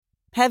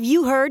Have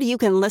you heard you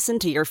can listen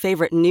to your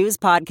favorite news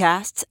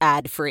podcasts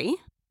ad-free?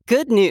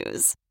 Good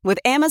news. With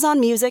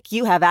Amazon Music,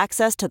 you have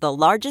access to the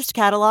largest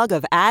catalog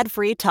of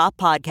ad-free top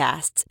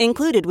podcasts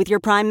included with your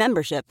Prime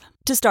membership.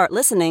 To start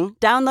listening,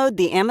 download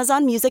the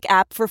Amazon Music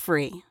app for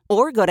free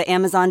or go to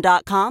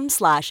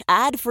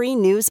amazon.com/ad-free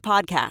news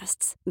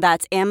podcasts.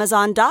 That's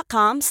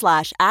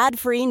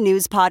amazon.com/ad-free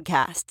news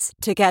podcasts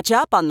to catch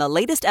up on the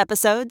latest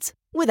episodes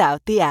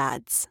without the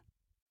ads.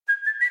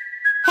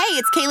 Hey,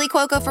 it's Kaylee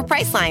Cuoco for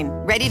Priceline.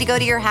 Ready to go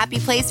to your happy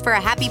place for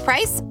a happy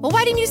price? Well,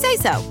 why didn't you say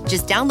so?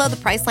 Just download the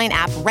Priceline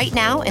app right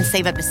now and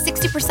save up to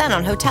 60%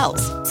 on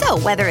hotels. So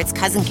whether it's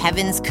Cousin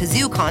Kevin's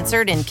Kazoo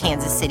Concert in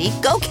Kansas City,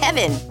 go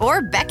Kevin,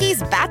 or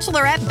Becky's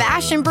Bachelorette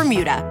Bash in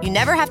Bermuda, you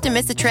never have to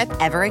miss a trip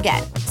ever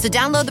again. So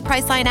download the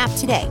Priceline app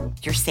today.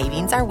 Your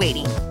savings are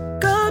waiting.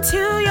 Go to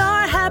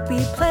your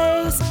happy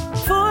place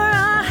for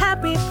a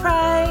happy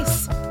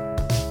price.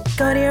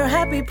 Go to your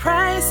happy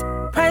price,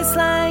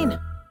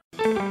 Priceline.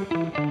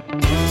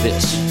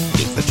 This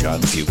is the John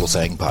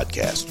Fugelsang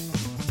Podcast.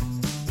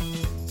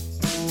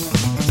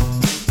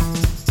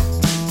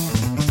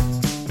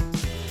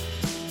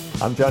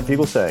 I'm John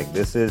Fugelsang.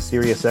 This is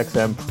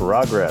SiriusXM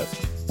Progress.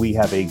 We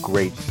have a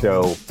great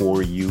show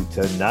for you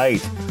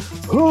tonight.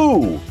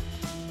 Who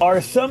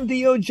are some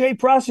DOJ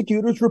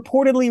prosecutors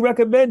reportedly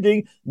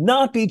recommending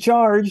not be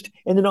charged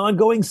in an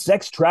ongoing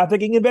sex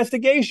trafficking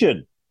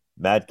investigation?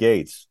 Matt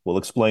Gaetz will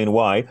explain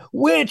why.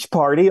 Which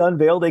party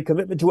unveiled a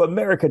commitment to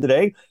America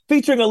today,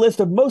 featuring a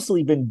list of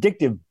mostly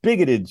vindictive,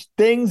 bigoted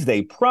things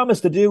they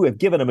promised to do if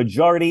given a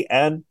majority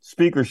and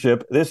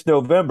speakership this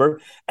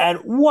November? And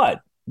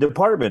what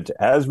department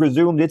has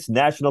resumed its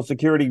national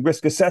security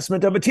risk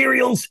assessment of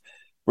materials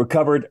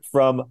recovered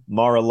from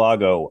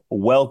Mar-a-Lago?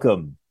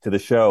 Welcome to the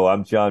show.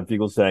 I'm John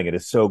Fugelsang. It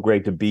is so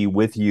great to be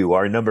with you.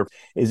 Our number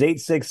is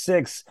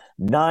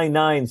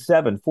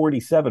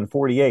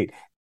 866-997-4748.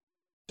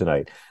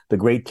 Tonight, the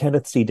great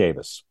Kenneth C.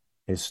 Davis,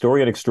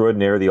 historian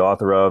extraordinaire, the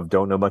author of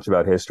Don't Know Much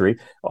About History,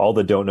 all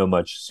the Don't Know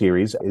Much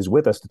series, is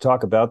with us to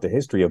talk about the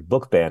history of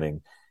book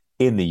banning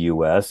in the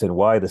U.S. and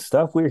why the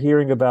stuff we're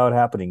hearing about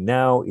happening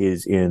now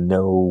is in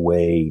no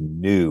way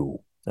new.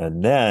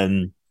 And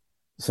then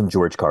some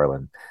George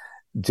Carlin.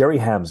 Jerry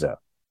Hamza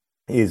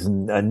is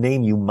a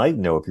name you might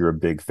know if you're a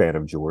big fan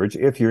of George.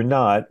 If you're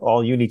not,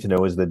 all you need to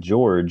know is that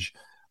George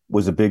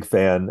was a big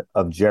fan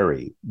of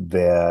Jerry.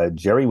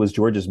 Jerry was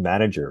George's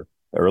manager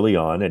early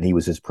on, and he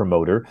was his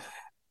promoter.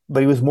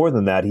 But he was more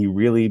than that. He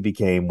really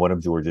became one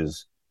of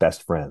George's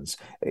best friends.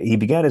 He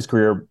began his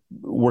career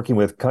working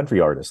with country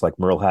artists like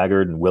Merle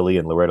Haggard and Willie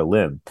and Loretta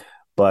Lynn.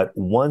 But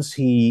once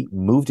he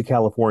moved to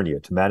California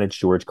to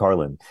manage George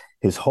Carlin,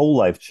 his whole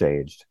life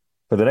changed.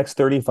 For the next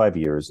 35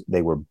 years,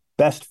 they were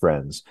best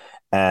friends.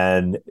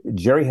 And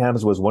Jerry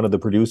Hamza was one of the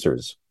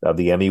producers of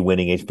the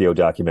Emmy-winning HBO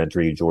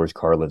documentary George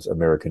Carlin's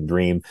American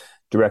Dream,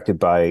 directed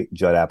by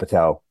Judd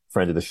Apatow,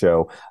 friend of the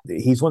show.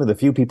 He's one of the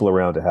few people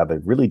around to have a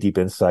really deep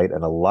insight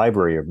and a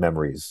library of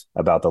memories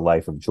about the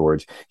life of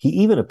George. He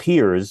even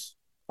appears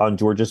on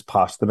George's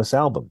posthumous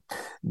album.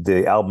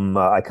 The album,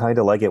 I Kind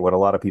of Like It When a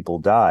Lot of People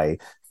Die,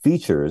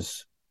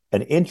 features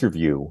an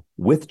interview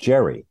with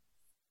Jerry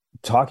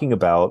talking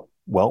about,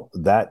 well,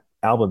 that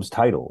album's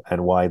title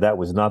and why that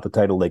was not the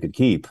title they could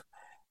keep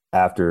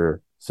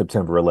after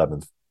September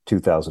 11th,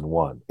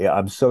 2001.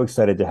 I'm so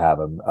excited to have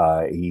him.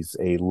 He's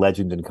a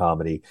legend in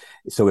comedy.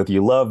 So if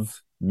you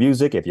love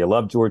music, if you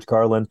love George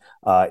Carlin,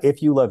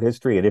 if you love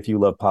history, and if you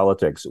love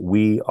politics,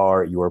 we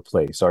are your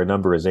place. Our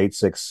number is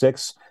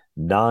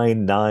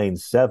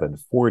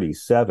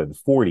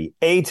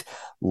 866-997-4748.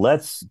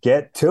 Let's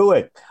get to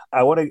it.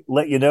 I want to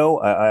let you know,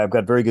 I've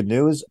got very good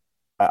news.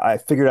 I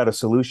figured out a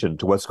solution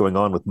to what's going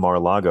on with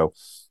Mar-a-Lago.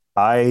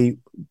 I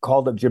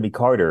called up Jimmy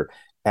Carter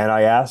and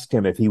I asked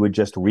him if he would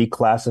just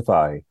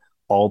reclassify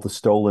all the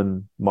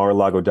stolen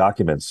Mar-a-Lago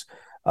documents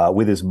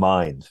with his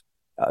mind,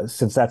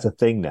 since that's a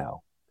thing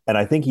now. And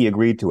I think he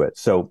agreed to it.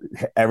 So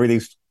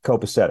everything's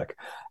copacetic.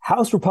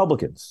 House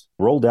Republicans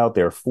rolled out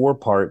their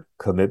 4-part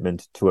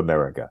commitment to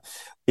America.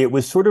 It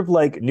was sort of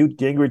like Newt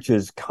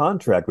Gingrich's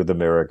contract with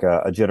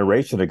America a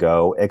generation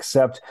ago,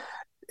 except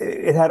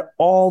it had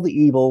all the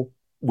evil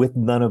with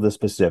none of the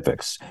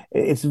specifics.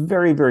 It's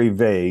very, very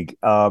vague.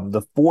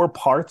 The 4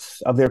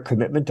 parts of their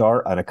commitment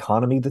are an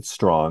economy that's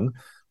strong.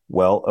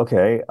 Well,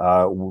 okay,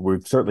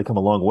 we've certainly come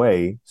a long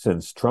way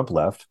since Trump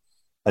left.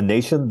 A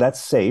nation that's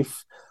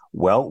safe.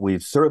 Well,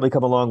 we've certainly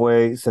come a long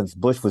way since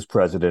Bush was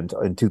president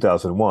in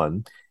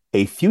 2001.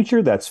 A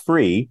future that's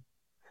free.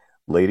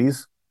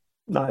 Ladies,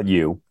 not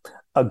you.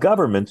 A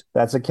government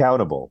that's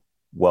accountable.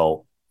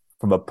 Well,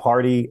 from a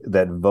party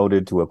that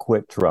voted to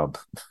acquit Trump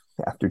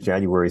after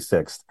January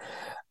 6th.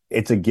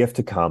 It's a gift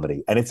to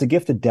comedy, and it's a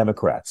gift to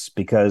Democrats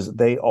because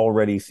they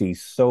already see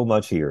so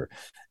much here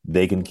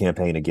they can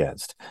campaign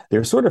against.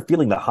 They're sort of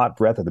feeling the hot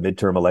breath of the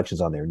midterm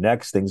elections on their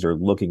necks. Things are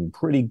looking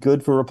pretty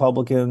good for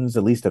Republicans,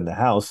 at least in the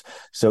House.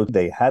 So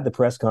they had the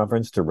press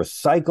conference to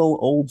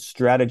recycle old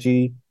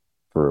strategy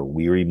for a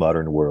weary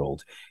modern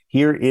world.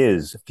 Here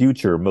is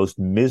future most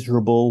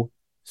miserable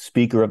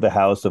Speaker of the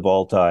House of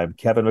all time,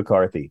 Kevin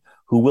McCarthy,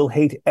 who will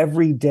hate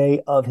every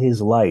day of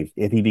his life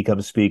if he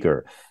becomes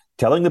speaker,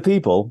 telling the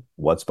people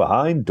what's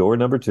behind door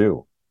number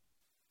 2.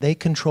 They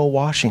control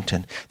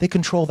Washington. They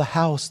control the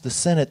House, the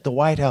Senate, the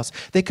White House.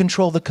 They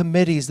control the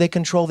committees. They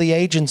control the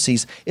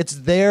agencies. It's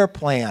their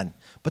plan,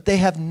 but they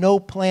have no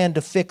plan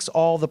to fix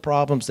all the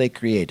problems they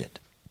created.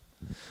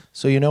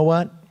 So you know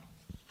what?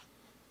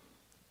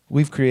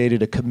 We've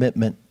created a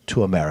commitment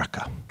to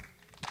America.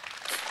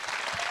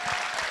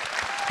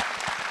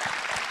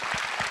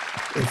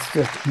 It's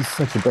just, he's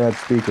such a bad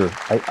speaker.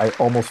 I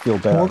almost feel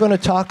bad. And we're going to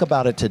talk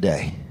about it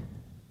today.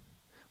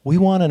 We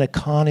want an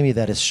economy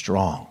that is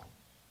strong.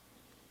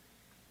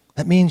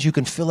 That means you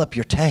can fill up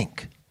your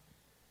tank.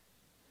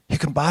 You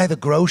can buy the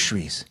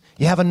groceries.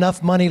 You have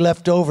enough money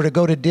left over to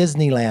go to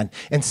Disneyland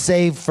and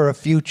save for a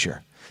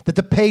future. That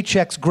the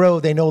paychecks grow,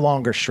 they no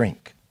longer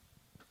shrink.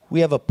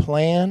 We have a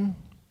plan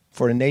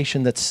for a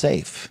nation that's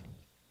safe.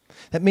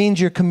 That means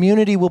your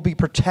community will be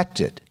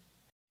protected.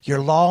 Your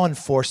law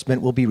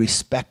enforcement will be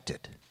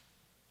respected.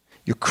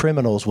 Your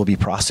criminals will be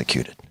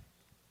prosecuted.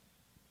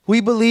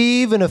 We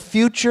believe in a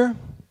future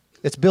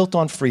that's built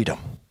on freedom.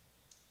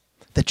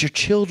 That your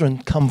children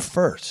come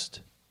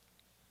first.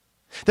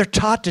 They're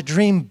taught to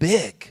dream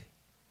big.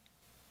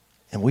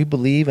 And we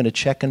believe in a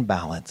check and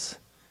balance,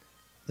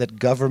 that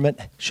government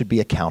should be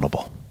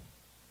accountable.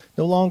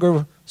 No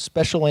longer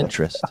special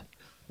interest.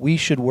 We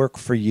should work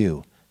for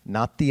you,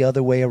 not the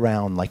other way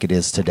around like it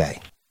is today.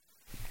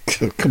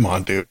 Come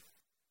on, dude.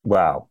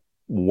 Wow.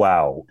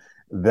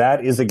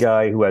 That is a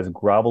guy who has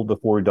groveled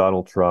before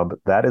Donald Trump.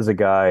 That is a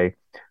guy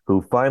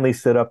who finally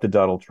stood up to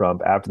Donald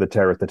Trump after the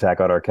terrorist attack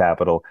on our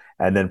Capitol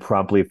and then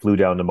promptly flew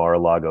down to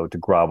Mar-a-Lago to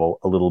grovel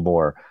a little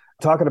more.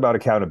 Talking about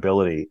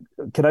accountability,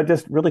 can I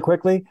just really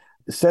quickly,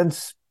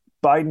 since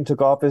Biden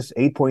took office,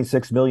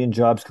 8.6 million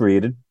jobs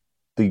created.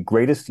 The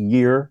greatest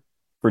year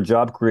for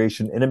job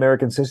creation in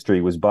American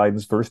history was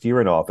Biden's first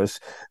year in office.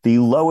 The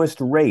lowest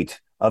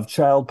rate of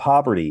child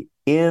poverty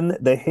in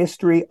the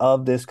history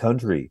of this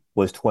country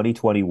was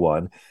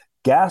 2021.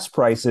 Gas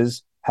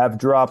prices have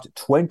dropped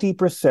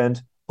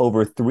 20%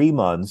 over 3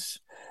 months.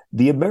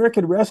 The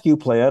American Rescue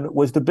Plan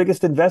was the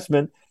biggest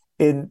investment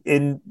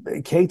in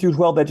K through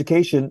 12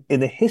 education in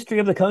the history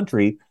of the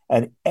country,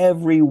 and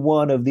every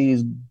one of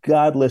these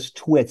godless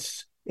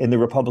twits in the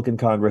Republican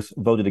Congress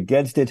voted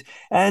against it.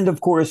 And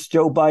of course,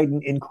 Joe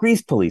Biden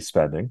increased police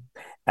spending,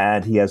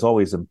 and he has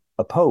always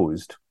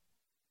opposed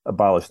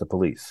abolish the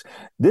police.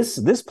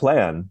 This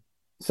plan,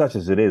 such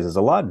as it is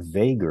a lot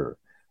vaguer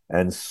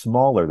and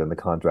smaller than the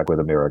contract with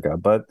America,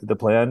 but the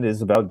plan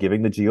is about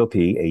giving the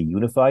GOP a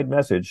unified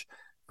message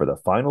for the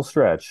final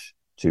stretch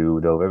to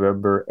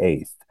November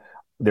 8th.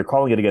 They're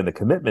calling it, again, the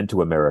commitment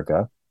to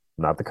America,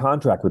 not the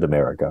contract with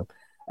America.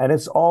 And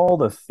it's all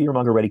the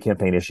fearmonger ready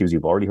campaign issues.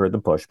 You've already heard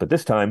them push. But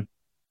this time,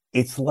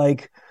 it's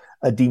like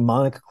a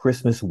demonic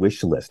Christmas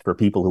wish list for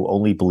people who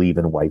only believe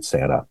in white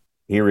Santa.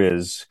 Here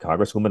is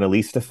Congresswoman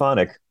Elise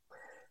Stefanik,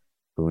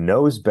 who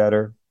knows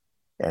better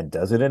and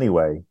does it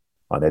anyway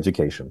on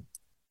education.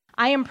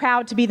 I am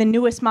proud to be the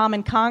newest mom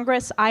in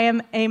Congress. I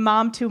am a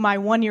mom to my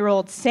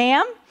 1-year-old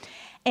Sam.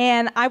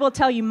 And I will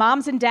tell you,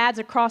 moms and dads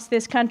across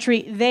this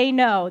country, they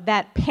know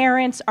that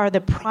parents are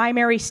the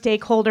primary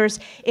stakeholders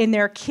in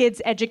their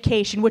kids'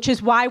 education, which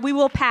is why we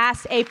will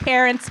pass a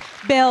Parents'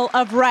 Bill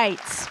of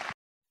Rights.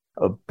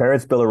 A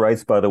Parents' Bill of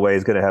Rights, by the way,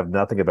 is going to have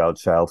nothing about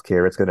child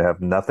care. It's going to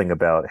have nothing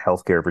about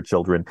health care for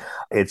children.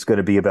 It's going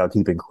to be about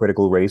keeping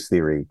critical race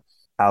theory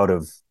out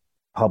of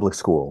public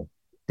school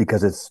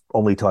because it's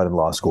only taught in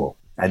law school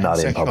and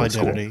not in public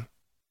school.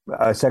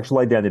 Sexual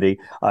identity.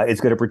 It's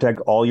going to protect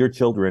all your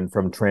children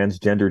from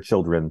transgender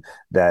children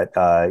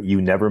that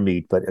you never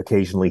meet but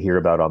occasionally hear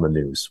about on the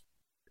news.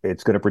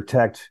 It's going to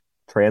protect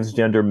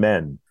transgender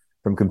men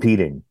from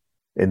competing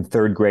in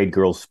third grade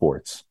girls'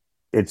 sports.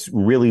 It's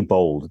really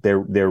bold. They're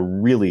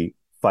really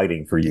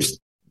fighting for you.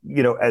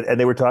 You know, and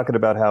they were talking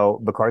about how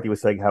McCarthy was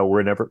saying how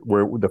we're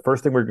the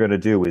first thing we're going to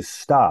do is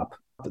stop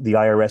the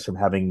IRS from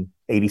having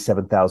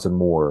 87,000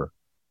 more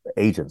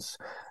agents.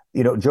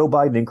 You know, Joe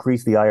Biden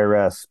increased the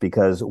IRS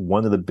because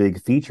one of the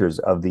big features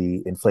of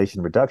the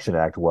Inflation Reduction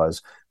Act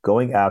was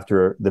going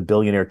after the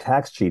billionaire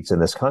tax cheats in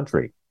this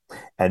country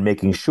and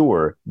making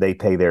sure they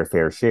pay their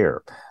fair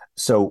share.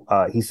 So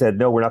he said,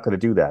 no, we're not going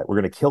to do that. We're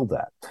going to kill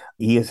that.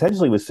 He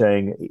essentially was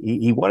saying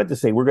he wanted to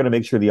say we're going to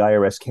make sure the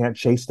IRS can't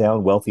chase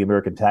down wealthy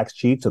American tax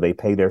cheats so they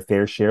pay their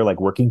fair share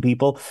like working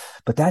people.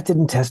 But that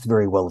didn't test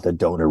very well at the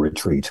donor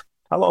retreat.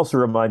 I'll also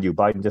remind you,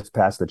 Biden just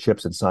passed the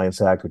CHIPS and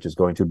Science Act, which is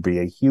going to be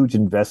a huge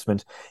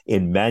investment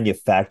in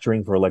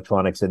manufacturing for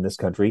electronics in this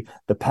country.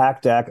 The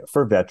PACT Act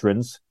for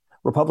veterans.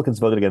 Republicans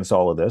voted against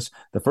all of this.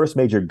 The first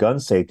major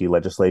gun safety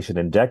legislation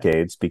in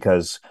decades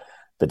because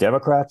the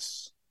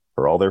Democrats,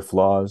 for all their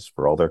flaws,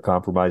 for all their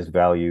compromised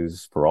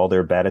values, for all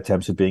their bad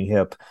attempts at being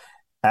hip,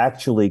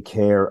 actually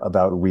care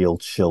about real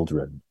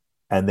children.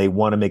 And they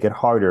want to make it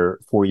harder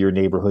for your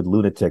neighborhood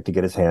lunatic to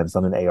get his hands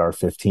on an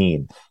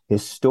AR-15.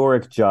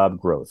 Historic job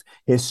growth,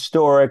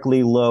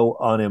 historically low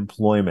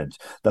unemployment,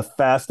 the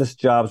fastest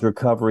jobs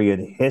recovery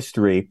in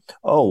history.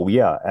 Oh,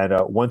 yeah, and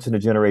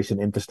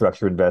once-in-a-generation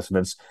infrastructure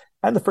investments.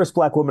 and the first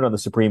black woman on the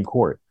Supreme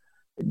Court.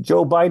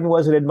 Joe Biden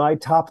wasn't in my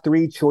top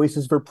 3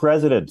 choices for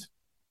president.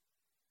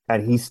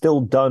 And he's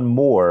still done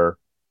more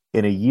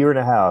in a year and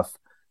a half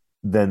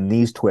than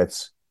these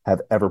twits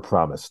have ever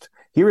promised.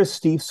 Here is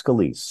Steve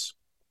Scalise,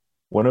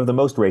 one of the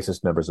most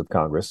racist members of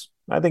Congress.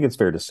 I think it's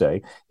fair to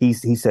say. He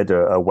said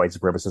to a white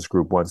supremacist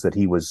group once that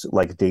he was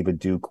like David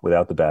Duke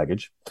without the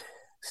baggage.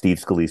 Steve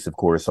Scalise, of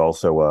course,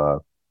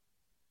 also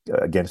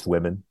against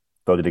women,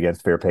 voted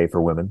against fair pay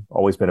for women,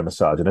 always been a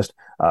misogynist,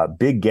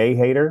 big gay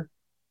hater.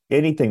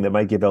 Anything that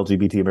might give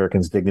LGBT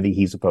Americans dignity,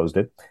 he's opposed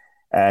it.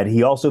 And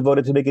he also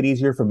voted to make it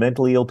easier for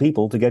mentally ill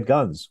people to get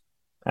guns.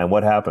 And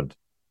what happened?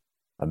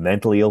 A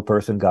mentally ill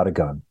person got a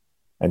gun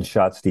and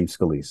shot Steve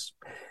Scalise.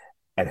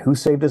 And who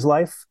saved his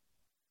life?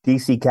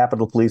 D.C.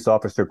 Capitol Police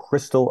Officer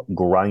Crystal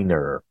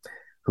Griner,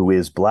 who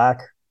is black,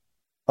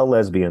 a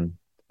lesbian,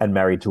 and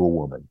married to a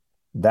woman.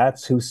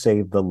 That's who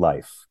saved the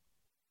life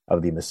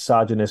of the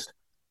misogynist,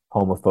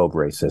 homophobe,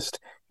 racist.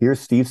 Here's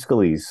Steve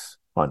Scalise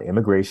on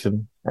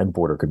immigration and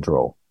border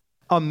control.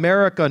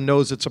 America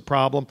knows it's a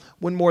problem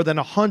when more than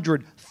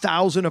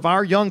 100,000 of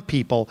our young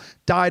people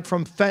died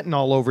from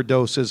fentanyl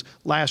overdoses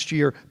last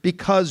year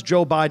because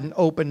Joe Biden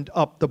opened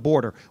up the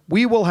border.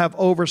 We will have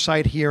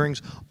oversight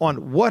hearings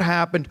on what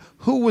happened,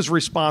 who was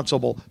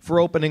responsible for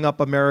opening up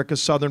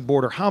America's southern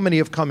border, how many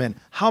have come in,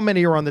 how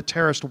many are on the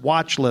terrorist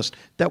watch list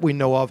that we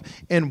know of,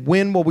 and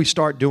when will we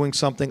start doing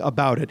something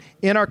about it.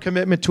 In our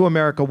commitment to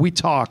America, we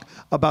talk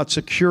about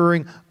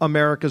securing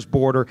America's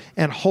border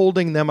and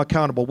holding them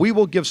accountable. We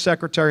will give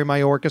Secretary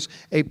Mayorkas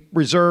a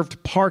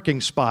reserved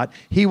parking spot.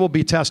 He will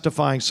be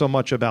testifying so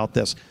much about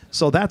this.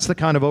 So that's the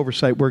kind of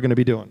oversight we're going to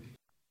be doing.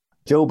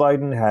 Joe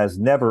Biden has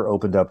never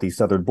opened up the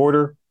southern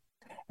border,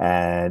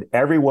 and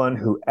everyone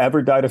who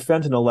ever died of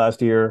fentanyl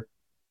last year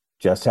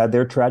just had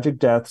their tragic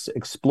deaths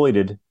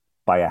exploited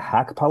by a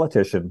hack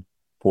politician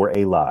for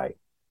a lie.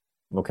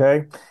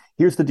 Okay?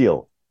 Here's the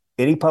deal.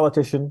 Any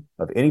politician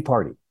of any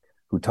party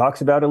who talks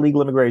about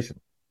illegal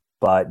immigration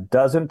but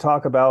doesn't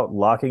talk about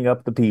locking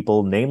up the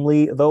people,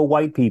 namely the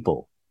white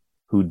people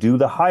who do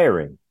the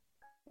hiring,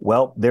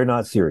 well, they're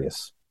not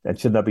serious and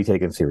should not be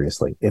taken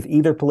seriously. If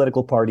either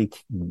political party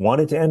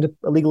wanted to end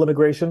illegal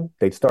immigration,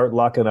 they'd start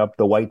locking up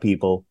the white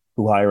people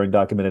who hire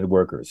undocumented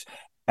workers.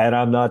 And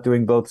I'm not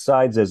doing both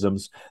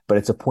sides-isms, but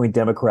it's a point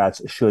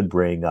Democrats should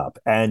bring up.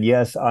 And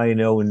yes, I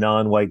know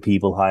non-white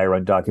people hire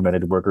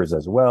undocumented workers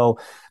as well,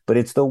 but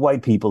it's the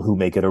white people who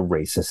make it a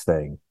racist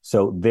thing.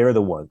 So they're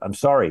the ones. I'm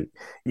sorry.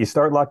 You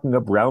start locking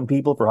up brown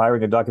people for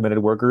hiring undocumented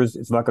workers,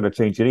 it's not going to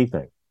change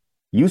anything.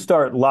 You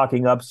start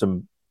locking up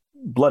some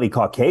bloody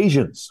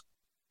Caucasians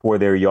for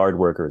their yard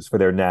workers, for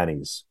their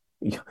nannies.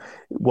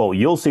 Well,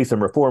 you'll see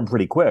some reform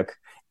pretty quick,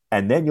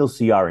 and then you'll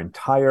see our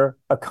entire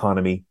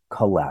economy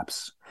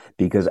collapse,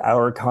 because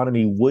our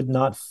economy would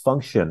not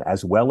function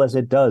as well as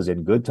it does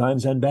in good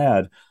times and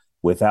bad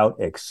without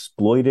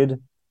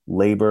exploited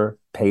labor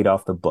paid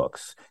off the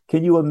books.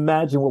 Can you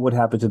imagine what would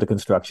happen to the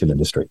construction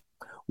industry?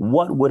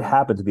 What would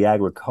happen to the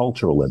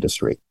agricultural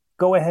industry?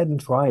 Go ahead and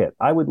try it.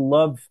 I would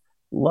love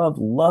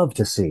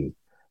to see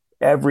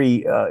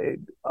every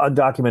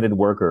undocumented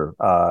worker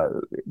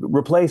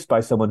replaced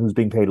by someone who's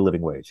being paid a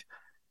living wage.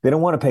 They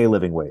don't want to pay a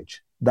living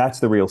wage.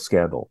 That's the real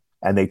scandal.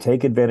 And they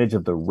take advantage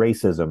of the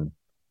racism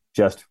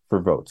just for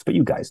votes. But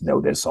you guys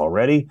know this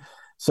already.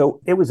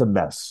 So it was a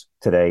mess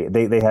today.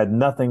 They had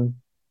nothing.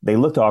 They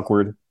looked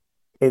awkward.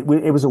 It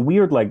was a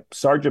weird, like,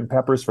 Sergeant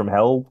Pepper's from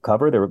Hell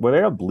cover. Were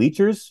there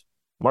bleachers?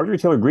 Marjorie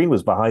Taylor Greene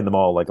was behind them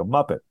all like a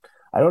Muppet.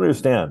 I don't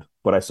understand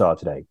what I saw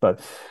today. But,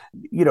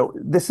 you know,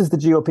 this is the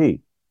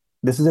GOP.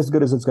 This is as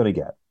good as it's going to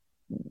get.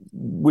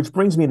 Which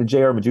brings me to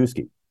J.R.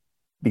 Majewski,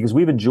 because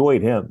we've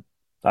enjoyed him.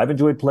 I've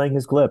enjoyed playing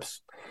his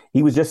clips.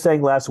 He was just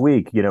saying last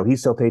week, you know,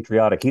 he's so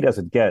patriotic. He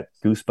doesn't get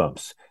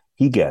goosebumps.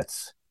 He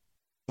gets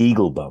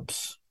eagle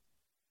bumps.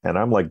 And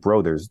I'm like,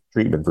 bro, there's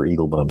treatment for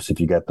eagle bumps if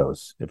you get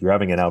those. If you're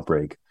having an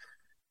outbreak,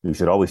 you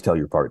should always tell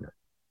your partner.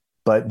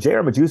 But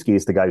J.R. Majewski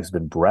is the guy who's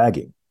been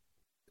bragging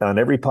on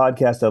every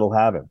podcast that'll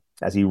have him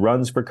as he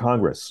runs for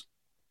Congress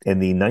in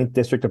the 9th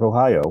District of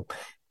Ohio,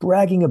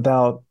 bragging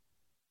about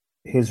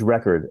his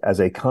record as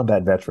a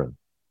combat veteran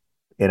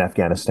in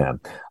Afghanistan.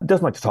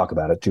 Doesn't like to talk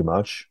about it too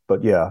much,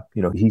 but yeah,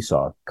 you know, he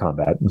saw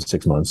combat in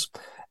 6 months.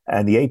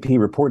 And the AP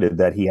reported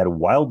that he had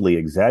wildly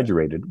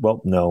exaggerated.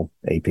 Well, no,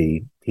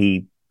 AP.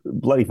 He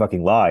bloody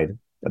fucking lied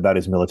about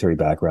his military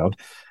background.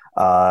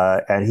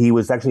 And he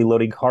was actually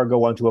loading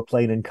cargo onto a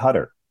plane in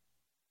Qatar.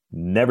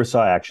 Never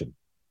saw action.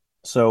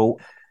 So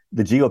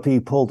the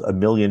GOP pulled $1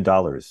 million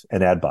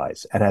in ad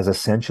buys and has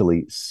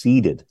essentially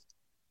ceded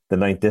the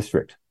 9th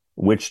District,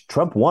 which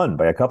Trump won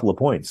by a couple of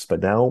points.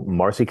 But now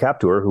Marcy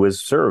Kaptur, who has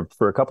served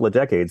for a couple of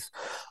decades,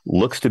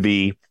 looks to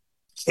be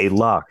a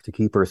lock to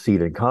keep her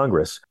seat in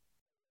Congress.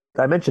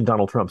 I mentioned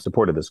Donald Trump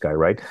supported this guy,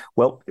 right?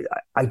 Well,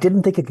 I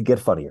didn't think it could get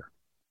funnier.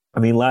 I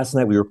mean, last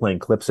night we were playing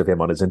clips of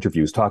him on his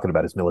interviews talking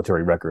about his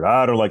military record.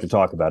 I don't like to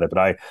talk about it,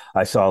 but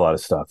I saw a lot of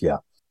stuff. Yeah.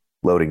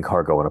 Loading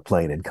cargo on a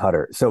plane in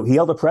Qatar. So he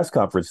held a press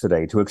conference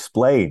today to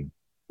explain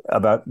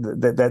about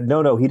that.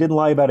 No, he didn't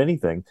lie about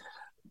anything.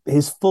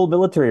 his full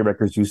military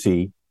records, you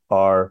see,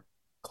 are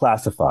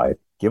classified.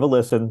 Give a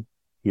listen.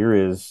 Here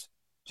is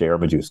J.R.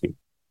 Majewski.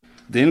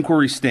 The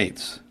inquiry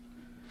states,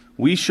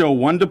 we show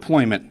one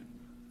deployment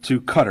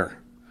to Qatar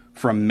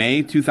from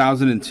May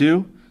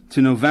 2002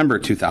 to November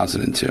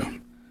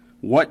 2002.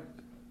 What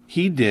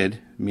he did,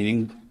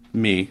 meaning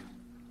me,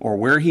 or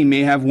where he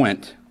may have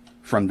went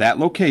from that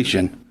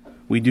location,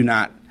 we do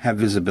not have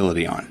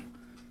visibility on.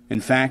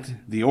 In fact,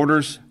 the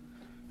orders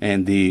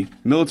and the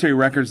military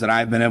records that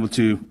I've been able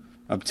to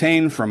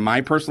obtain from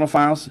my personal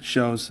files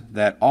shows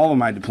that all of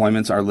my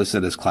deployments are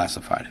listed as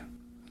classified.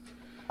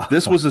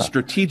 This was a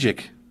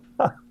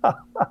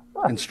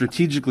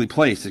strategically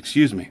placed,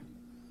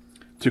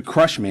 to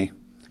crush me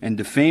and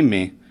defame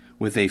me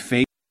with a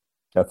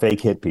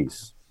fake hit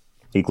piece.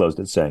 He closed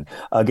it saying,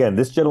 again,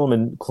 this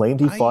gentleman claimed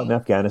he fought in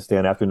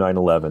Afghanistan after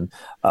 9/11.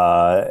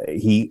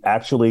 He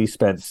actually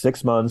spent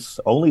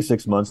only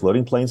 6 months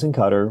loading planes in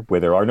Qatar where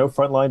there are no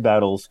frontline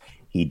battles.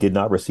 He did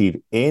not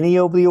receive any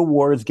of the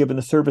awards given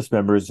to service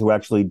members who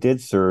actually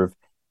did serve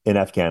in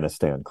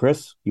Afghanistan.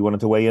 Chris, you wanted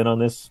to weigh in on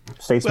this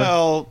statement?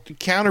 Well,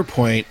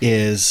 counterpoint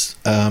is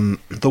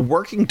the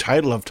working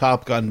title of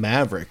Top Gun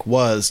Maverick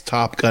was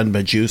Top Gun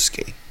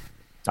Majewski.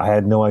 I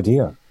had no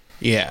idea.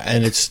 Yeah,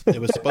 and it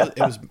was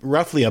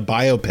roughly a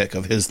biopic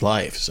of his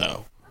life.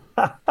 So,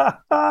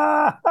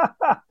 I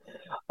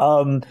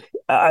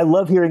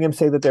love hearing him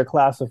say that they're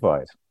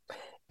classified.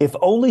 If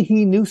only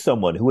he knew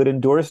someone who had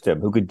endorsed him,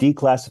 who could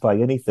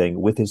declassify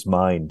anything with his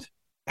mind.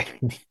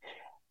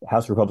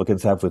 House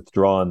Republicans have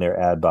withdrawn their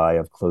ad buy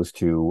of close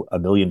to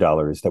 $1 million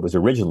that was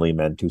originally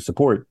meant to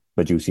support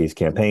Majewski's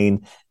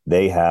campaign.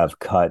 They have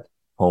cut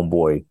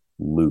homeboy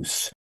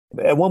loose.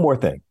 And one more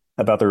thing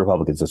about the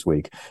Republicans this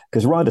week,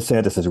 because Ron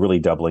DeSantis is really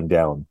doubling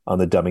down on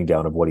the dumbing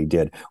down of what he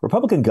did.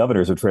 Republican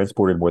governors have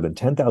transported more than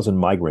 10,000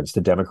 migrants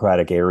to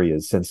Democratic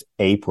areas since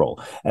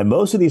April. And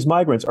most of these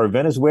migrants are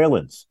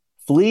Venezuelans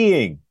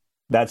fleeing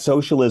that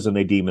socialism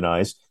they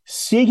demonize,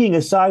 seeking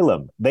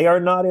asylum. They are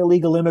not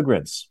illegal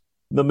immigrants.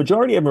 The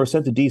majority of them are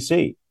sent to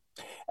D.C.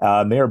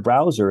 Mayor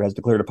Browser has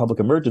declared a public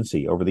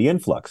emergency over the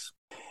influx.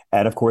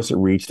 And of course, it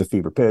reached a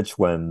fever pitch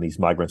when these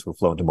migrants were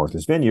flown to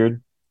Martha's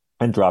Vineyard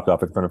and dropped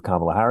off in front of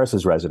Kamala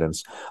Harris's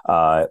residence.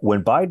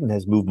 When Biden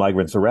has moved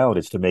migrants around,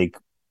 it's to make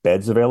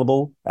beds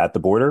available at the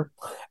border.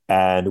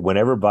 And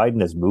whenever Biden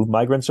has moved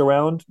migrants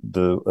around,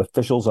 the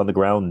officials on the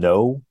ground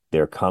know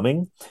they're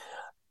coming.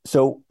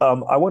 So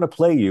I want to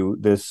play you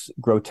this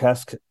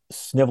grotesque,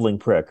 sniveling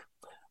prick,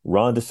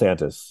 Ron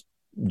DeSantis,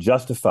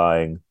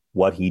 justifying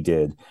what he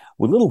did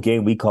with a little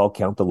game we call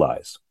Count the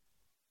Lies.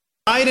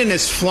 Biden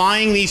is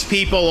flying these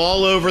people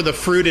all over the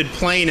fruited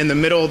plain in the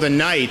middle of the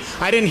night.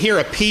 I didn't hear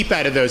a peep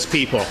out of those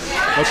people,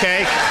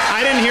 okay?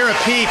 I didn't hear a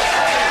peep.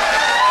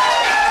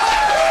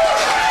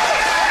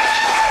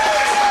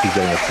 He's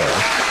getting upset.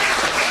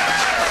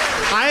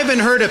 I haven't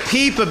heard a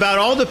peep about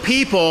all the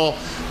people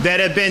that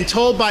have been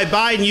told by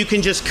Biden you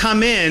can just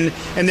come in,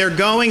 and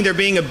they're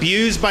being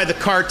abused by the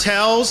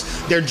cartels,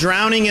 they're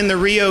drowning in the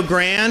Rio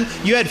Grande.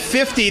 You had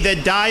 50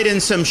 that died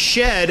in some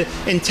shed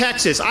in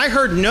Texas. I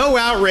heard no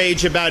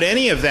outrage about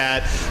any of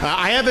that.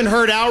 I haven't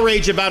heard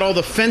outrage about all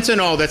the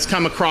fentanyl that's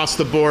come across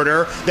the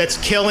border that's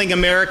killing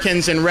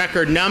Americans in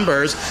record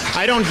numbers.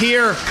 I don't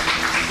hear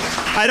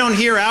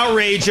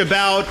outrage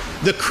about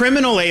the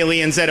criminal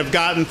aliens that have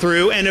gotten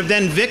through and have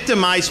then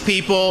victimized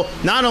people,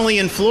 not only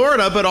in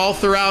Florida, but all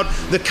throughout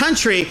the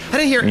country. I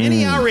didn't hear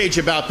any outrage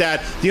about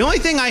that. The only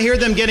thing I hear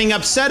them getting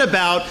upset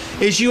about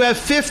is you have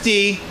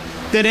 50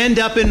 that end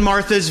up in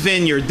Martha's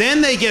Vineyard.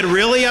 Then they get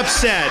really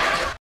upset.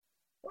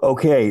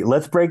 Okay,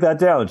 let's break that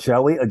down,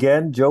 shall we?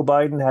 Again, Joe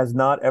Biden has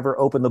not ever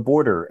opened the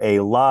border.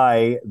 A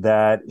lie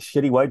that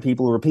shitty white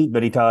people repeat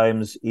many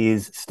times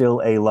is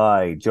still a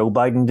lie. Joe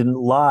Biden didn't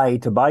lie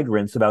to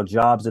migrants about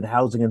jobs and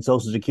housing and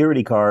Social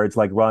Security cards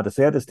like Ron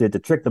DeSantis did to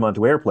trick them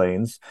onto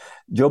airplanes.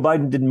 Joe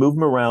Biden didn't move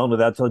them around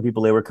without telling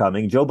people they were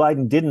coming. Joe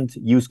Biden didn't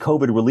use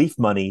COVID relief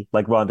money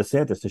like Ron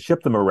DeSantis to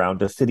ship them around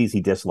to cities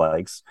he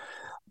dislikes.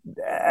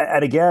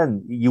 And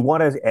again, you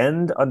want to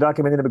end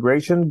undocumented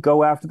immigration?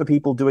 Go after the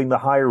people doing the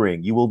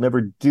hiring. You will never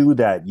do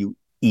that, you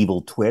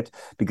evil twit,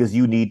 because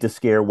you need to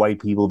scare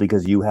white people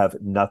because you have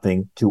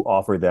nothing to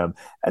offer them.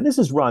 And this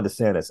is Ron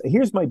DeSantis.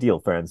 Here's my deal,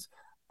 friends.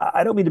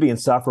 I don't mean to be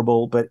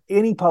insufferable, but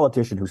any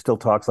politician who still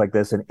talks like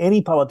this, and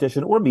any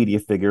politician or media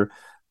figure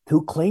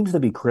who claims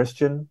to be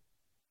Christian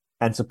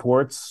and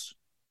supports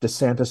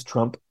DeSantis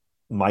Trump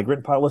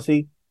migrant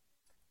policy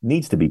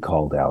needs to be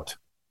called out.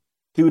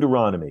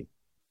 Deuteronomy.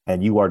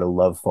 And you are to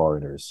love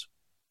foreigners.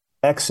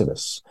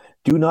 Exodus,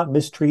 do not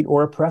mistreat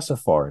or oppress a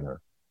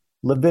foreigner.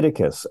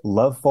 Leviticus,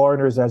 love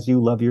foreigners as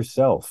you love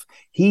yourself.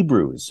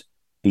 Hebrews,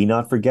 be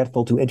not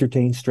forgetful to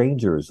entertain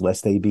strangers,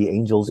 lest they be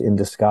angels in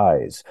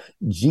disguise.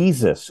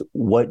 Jesus,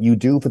 what you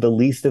do for the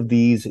least of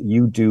these,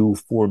 you do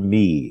for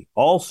me.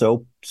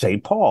 Also,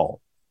 St. Paul,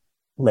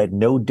 Let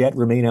no debt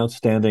remain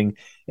outstanding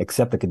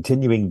except the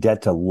continuing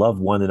debt to love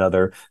one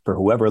another, for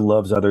whoever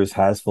loves others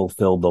has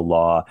fulfilled the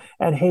law.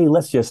 And hey,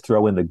 let's just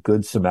throw in the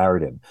Good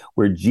Samaritan,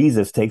 where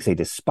Jesus takes a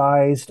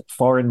despised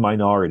foreign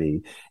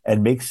minority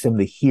and makes him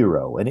the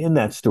hero. And in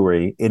that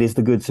story, it is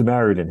the Good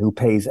Samaritan who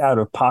pays out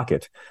of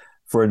pocket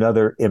for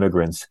another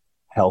immigrant's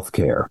health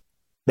care.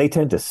 They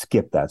tend to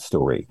skip that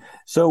story.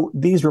 So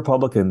these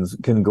Republicans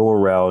can go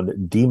around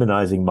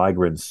demonizing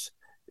migrants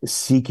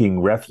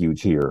seeking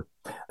refuge here.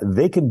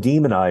 They can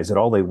demonize it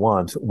all they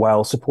want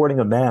while supporting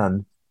a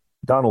man,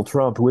 Donald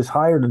Trump, who has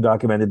hired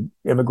undocumented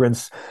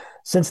immigrants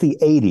since the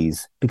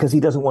 80s because he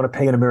doesn't want to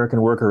pay an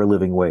American worker a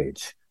living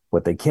wage.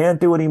 What they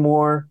can't do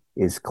anymore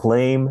is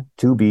claim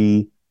to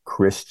be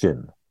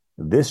Christian.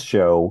 This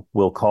show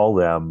will call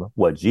them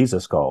what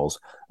Jesus calls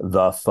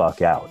the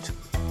fuck out.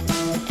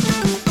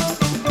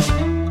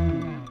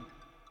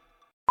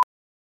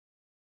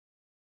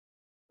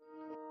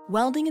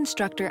 Welding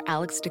instructor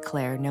Alex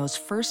DeClaire knows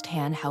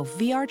firsthand how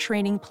VR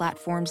training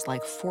platforms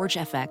like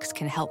ForgeFX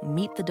can help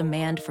meet the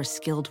demand for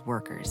skilled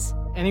workers.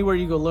 Anywhere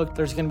you go look,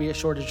 there's going to be a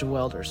shortage of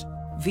welders.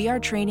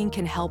 VR training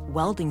can help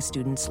welding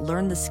students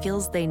learn the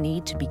skills they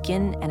need to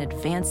begin and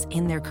advance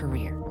in their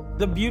career.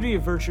 The beauty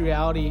of virtual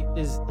reality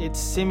is it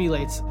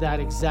simulates that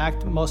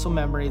exact muscle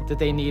memory that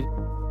they need.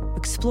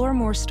 Explore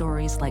more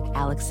stories like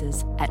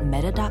Alex's at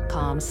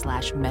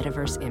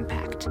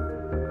meta.com/metaverseimpact.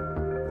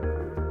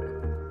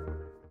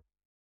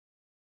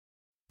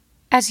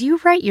 As you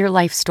write your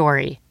life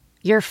story,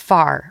 you're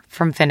far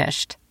from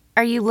finished.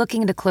 Are you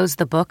looking to close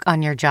the book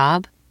on your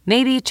job?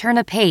 Maybe turn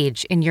a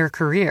page in your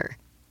career?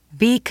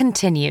 Be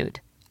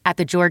continued at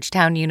the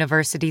Georgetown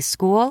University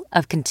School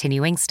of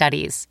Continuing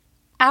Studies.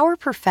 Our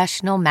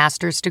professional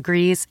master's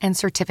degrees and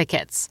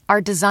certificates are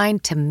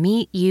designed to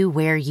meet you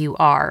where you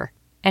are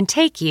and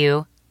take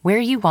you where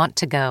you want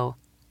to go.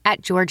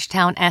 At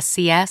Georgetown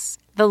SCS,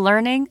 the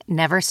learning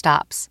never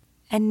stops,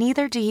 and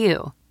neither do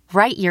you.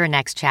 Write your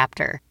next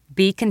chapter.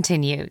 Be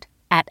continued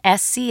at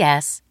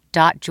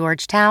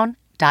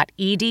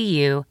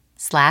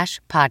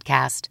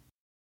scs.georgetown.edu/podcast.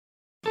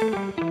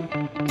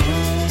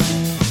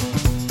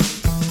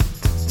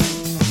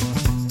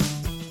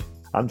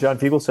 I'm John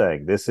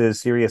Fugelsang. This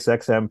is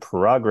SiriusXM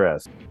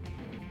Progress.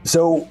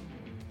 So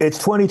it's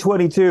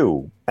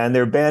 2022 and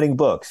they're banning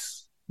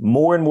books.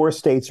 More and more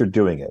states are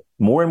doing it.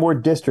 More and more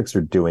districts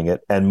are doing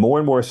it. And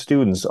more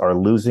students are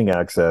losing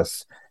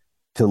access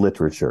to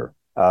literature.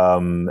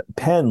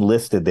 Penn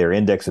listed their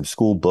index of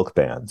school book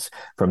bans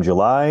from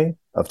July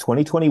of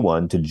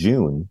 2021 to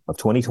June of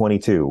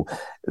 2022.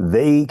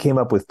 They came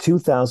up with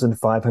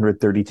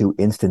 2,532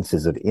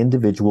 instances of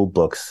individual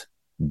books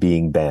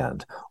being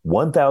banned,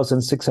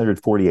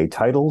 1,648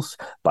 titles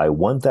by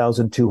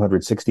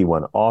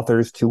 1,261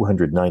 authors,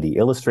 290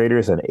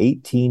 illustrators, and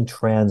 18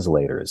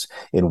 translators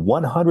in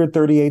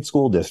 138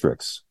 school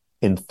districts.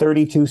 In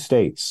 32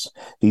 states.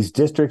 These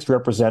districts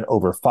represent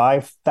over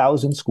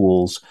 5,000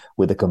 schools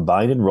with a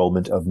combined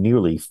enrollment of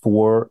nearly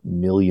 4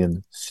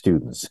 million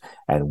students.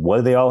 And what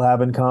do they all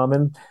have in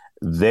common?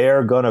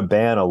 They're going to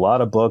ban a lot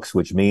of books,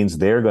 which means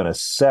they're going to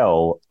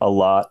sell a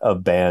lot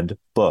of banned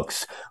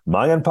books.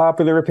 My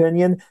unpopular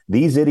opinion,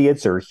 these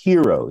idiots are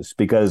heroes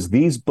because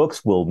these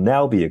books will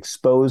now be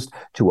exposed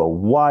to a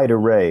wide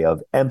array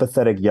of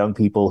empathetic young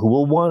people who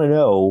will want to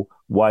know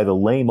why the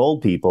lame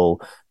old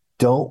people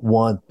don't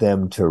want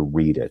them to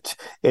read it.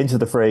 Into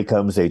the fray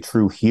comes a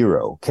true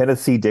hero, Kenneth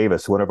C.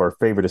 Davis, one of our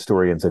favorite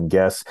historians and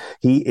guests.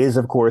 He is,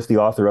 of course, the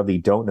author of the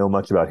Don't Know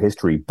Much About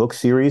History book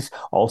series,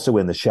 also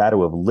In the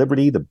Shadow of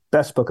Liberty, the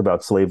best book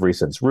about slavery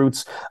since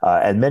Roots,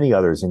 and many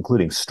others,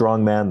 including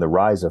Strongman, The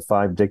Rise of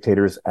Five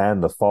Dictators,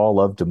 and The Fall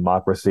of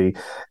Democracy.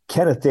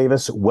 Kenneth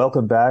Davis,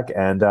 welcome back,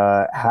 and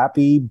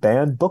happy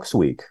Banned Books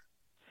Week.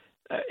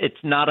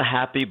 It's not a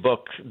happy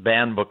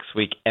banned books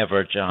week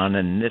ever, John,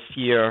 and this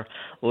year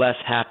less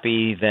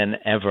happy than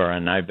ever.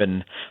 And I've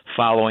been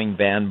following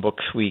banned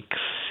books week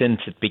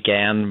since it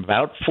began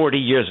about 40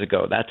 years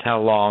ago. That's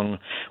how long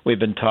we've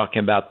been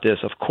talking about this.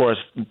 Of course,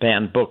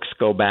 banned books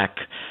go back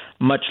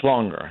much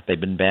longer. They've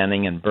been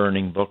banning and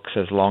burning books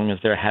as long as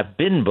there have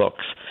been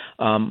books.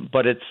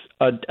 But it's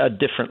a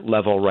different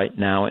level right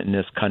now in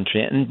this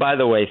country. And by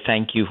the way,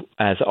 thank you,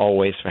 as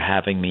always, for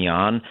having me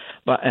on.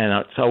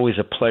 And it's always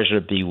a pleasure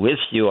to be with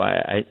you.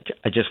 I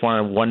just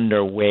want to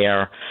wonder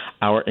where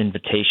our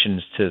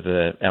invitations to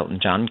the Elton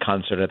John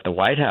concert at the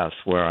White House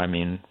were. I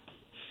mean,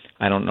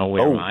 I don't know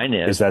where mine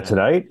is. Is that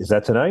tonight?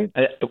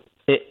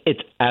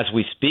 It's as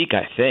we speak,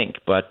 I think.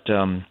 But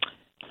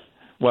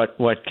what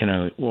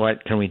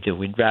can we do?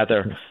 We'd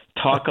rather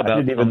talk about I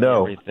didn't even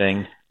know.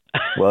 Everything.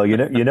 Well, you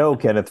know,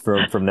 Kenneth,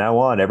 from now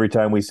on, every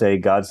time we say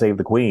 "God Save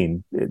the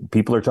Queen,"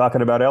 people are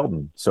talking about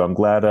Elton. So I'm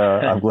glad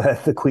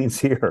the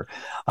Queen's here.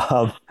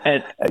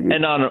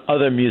 And on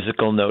other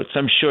musical notes,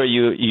 I'm sure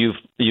you've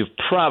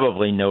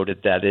probably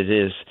noted that it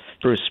is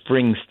Bruce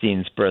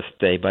Springsteen's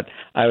birthday, but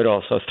I would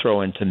also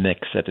throw into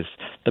mix that it's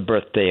the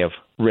birthday of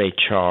Ray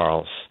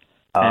Charles,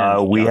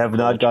 We John have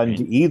not gotten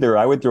Coltrane. to either.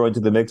 I would throw into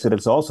the mix that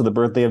it's also the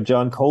birthday of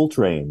John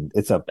Coltrane.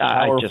 It's a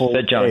powerful I just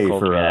said John day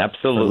Coltrane, for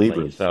absolutely.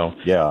 Libras. So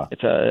yeah,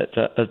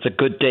 it's a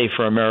good day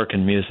for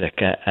American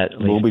music at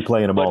least. We'll be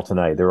playing them all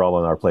tonight. They're all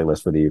on our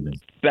playlist for the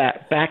evening.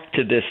 Back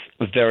to this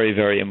very,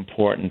 very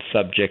important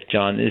subject,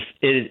 John.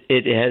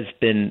 It has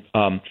been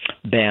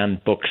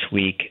Banned Books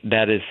Week.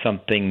 That is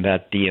something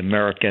that the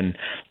American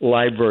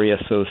Library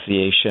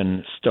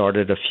Association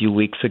started a few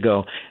weeks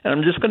ago. And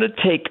I'm just going to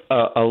pick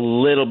a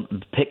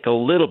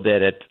little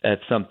bit at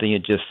something you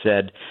just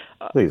said.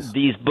 Please.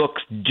 These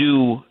books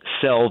do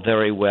sell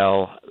very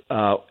well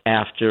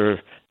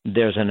after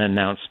there's an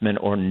announcement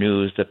or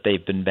news that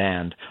they've been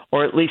banned,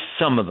 or at least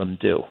some of them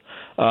do.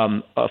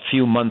 A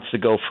few months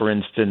ago, for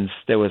instance,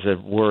 there was a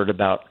word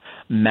about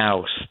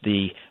Mouse,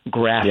 the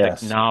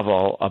graphic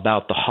novel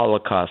about the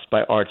Holocaust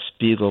by Art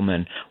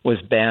Spiegelman, was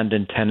banned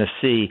in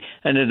Tennessee,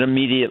 and it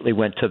immediately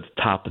went to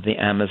the top of the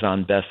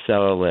Amazon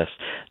bestseller list.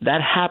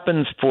 That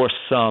happens for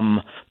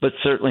some, but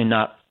certainly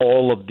not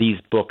all of these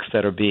books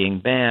that are being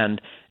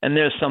banned. And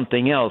there's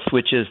something else,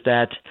 which is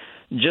that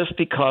just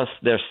because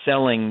they're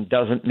selling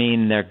doesn't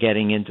mean they're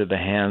getting into the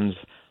hands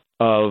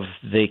of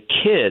the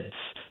kids,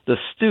 the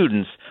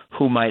students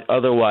who might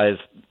otherwise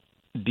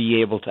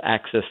be able to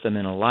access them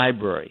in a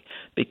library,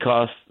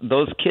 because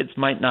those kids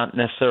might not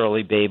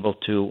necessarily be able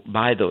to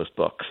buy those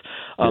books.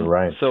 You're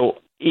right. So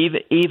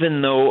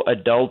even though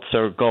adults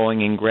are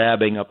going and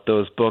grabbing up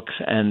those books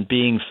and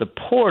being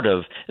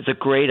supportive, it's a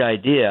great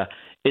idea,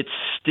 it's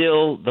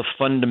still the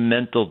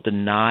fundamental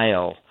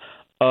denial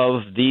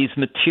of these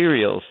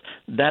materials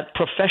that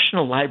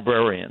professional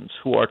librarians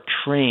who are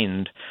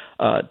trained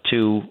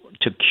to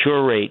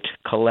curate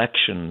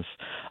collections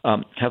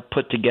have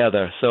put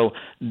together. So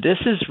this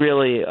is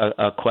really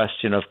a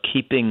question of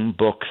keeping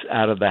books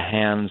out of the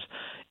hands,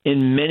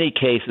 in many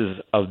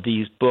cases, of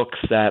these books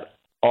that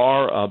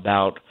are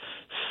about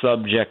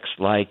subjects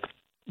like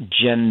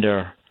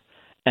gender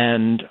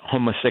and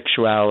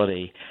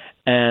homosexuality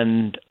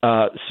and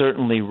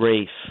certainly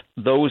race.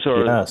 Those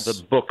are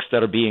the books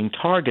that are being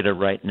targeted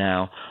right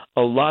now.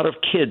 A lot of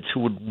kids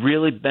who would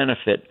really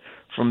benefit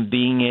from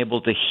being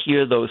able to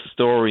hear those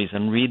stories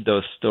and read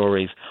those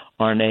stories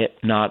are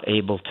not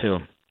able to.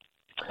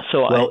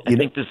 So I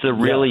think this is a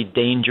really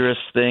dangerous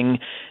thing.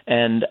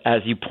 And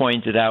as you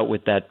pointed out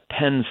with that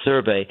Penn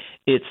survey,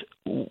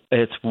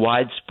 it's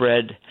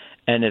widespread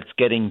and it's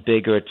getting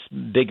bigger. It's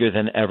bigger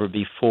than ever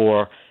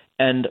before.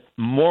 And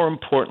more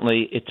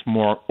importantly, it's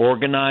more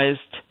organized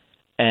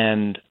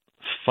and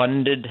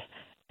funded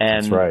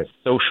and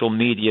social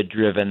media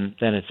driven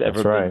than it's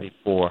ever been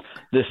before.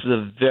 This is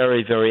a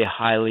very, very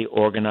highly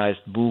organized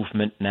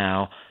movement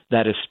now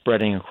that is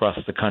spreading across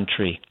the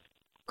country.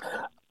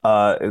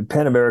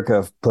 PEN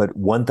America put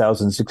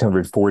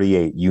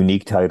 1,648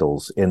 unique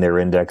titles in their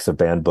index of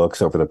banned books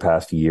over the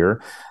past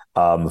year.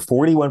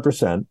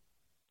 41%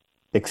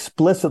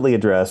 explicitly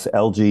address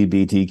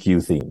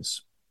LGBTQ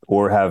themes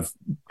or have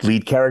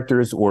lead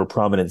characters or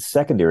prominent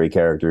secondary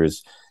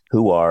characters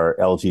who are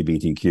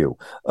LGBTQ.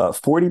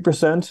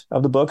 40%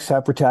 of the books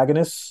have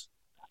protagonists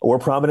or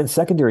prominent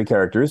secondary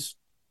characters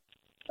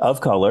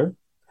of color.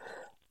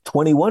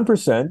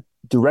 21%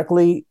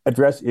 directly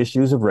address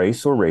issues of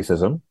race or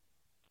racism.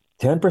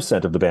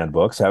 10% of the banned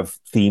books have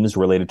themes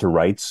related to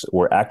rights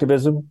or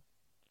activism.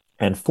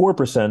 And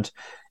 4%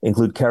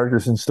 include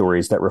characters and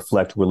stories that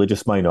reflect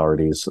religious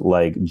minorities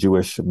like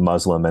Jewish,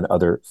 Muslim, and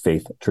other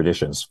faith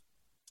traditions.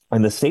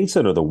 And the states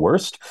that are the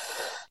worst,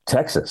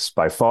 Texas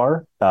by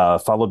far,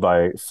 followed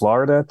by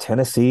Florida,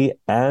 Tennessee,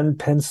 and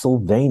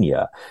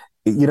Pennsylvania.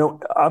 You know,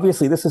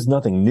 obviously, this is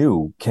nothing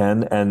new,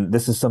 Ken, and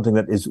this is something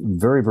that is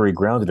very, very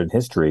grounded in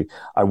history.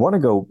 I want to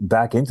go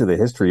back into the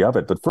history of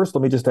it, but first,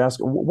 let me just ask,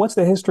 what's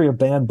the history of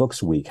Banned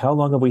Books Week? How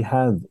long have we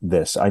had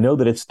this? I know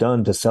that it's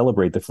done to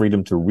celebrate the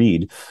freedom to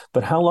read,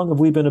 but how long have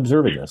we been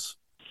observing this?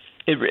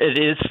 It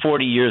is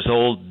 40 years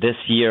old this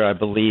year, I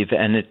believe,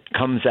 and it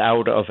comes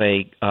out of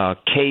a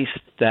case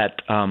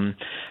that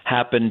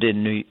happened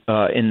in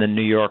the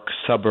New York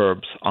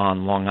suburbs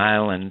on Long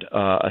Island,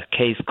 a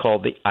case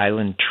called the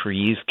Island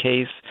Trees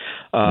case,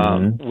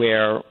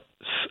 where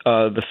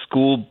the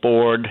school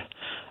board,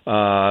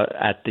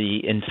 at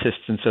the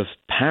insistence of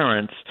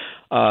parents,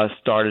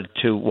 wanted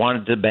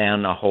to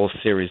ban a whole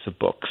series of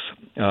books,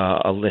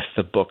 a list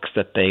of books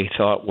that they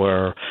thought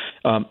were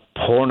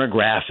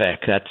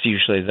pornographic. That's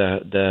usually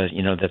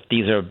that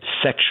these are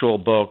sexual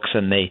books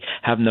and they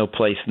have no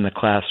place in the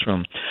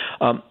classroom.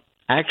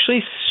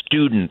 Actually,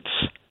 students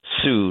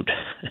sued,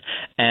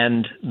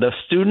 and the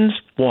students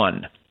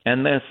won.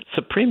 And the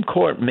Supreme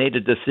Court made a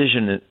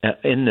decision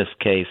in this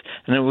case,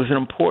 and it was an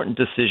important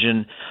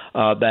decision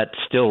that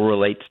still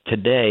relates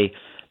today,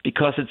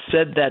 because it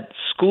said that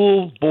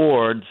school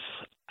boards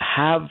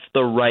have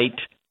the right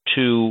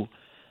to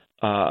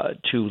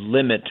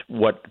limit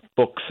what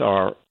books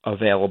are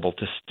available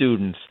to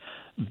students,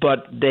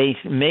 but they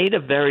made a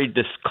very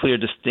clear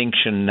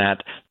distinction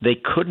that they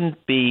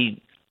couldn't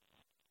be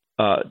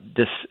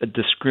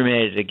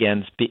discriminated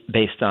against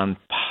based on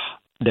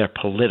their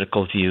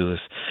political views.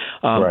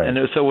 Right. And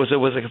so it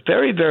was a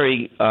very,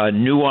 very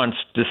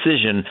nuanced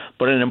decision,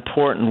 but an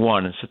important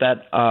one. And so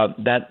that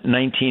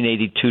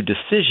 1982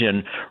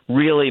 decision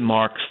really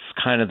marks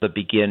kind of the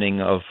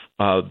beginning of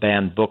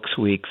Banned Books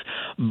Weeks.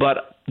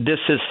 But this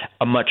is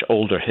a much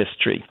older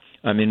history.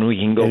 I mean, we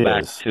can go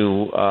back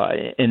to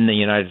in the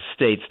United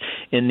States.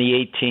 In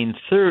the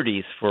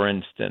 1830s, for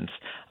instance,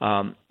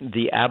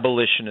 the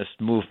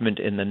abolitionist movement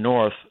in the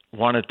North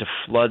wanted to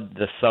flood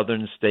the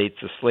southern states,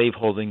 the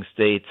slaveholding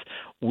states,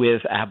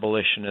 with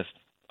abolitionist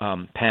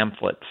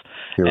pamphlets.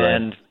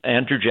 And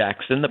Andrew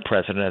Jackson, the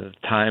president at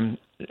the time,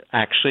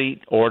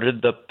 actually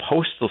ordered the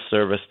Postal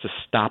Service to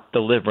stop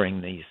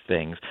delivering these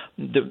things,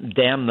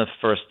 damn the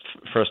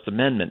First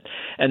Amendment.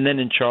 And then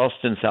in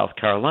Charleston, South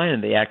Carolina,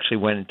 they actually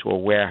went into a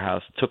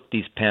warehouse, took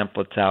these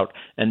pamphlets out,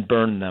 and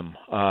burned them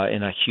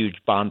in a huge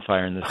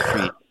bonfire in the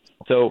street.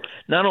 So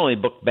not only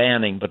book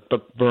banning, but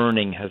book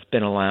burning has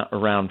been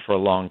around for a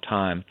long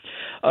time.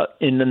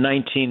 In the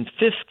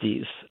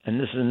 1950s, and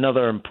this is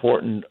another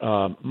important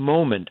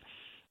moment,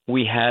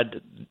 we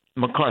had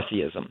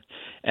McCarthyism.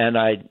 And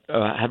I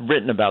have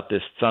written about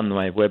this. It's on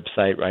my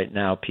website right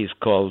now, a piece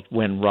called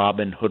When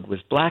Robin Hood Was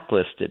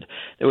Blacklisted.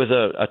 There was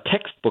a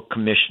textbook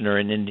commissioner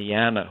in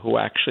Indiana who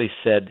actually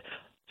said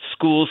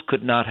schools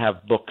could not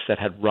have books that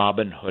had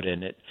Robin Hood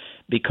in it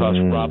because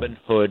Robin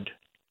Hood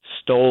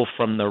stole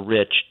from the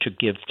rich to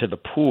give to the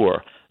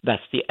poor.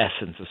 That's the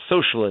essence of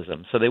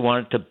socialism. So they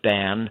wanted to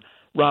ban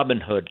Robin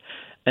Hood.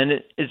 And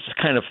it's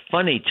kind of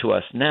funny to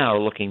us now,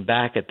 looking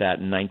back at that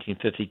in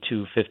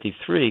 1952,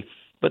 53,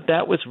 but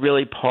that was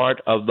really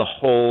part of the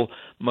whole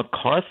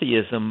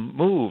McCarthyism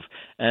move.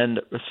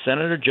 And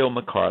Senator Joe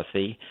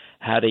McCarthy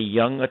had a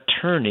young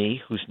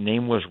attorney whose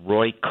name was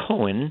Roy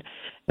Cohn.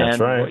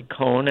 Roy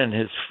Cohn and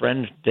his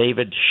friend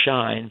David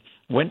Shine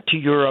went to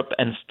Europe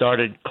and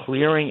started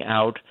clearing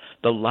out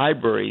the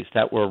libraries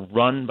that were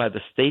run by the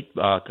state,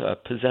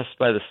 possessed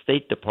by the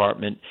State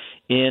Department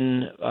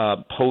in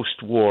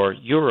post-war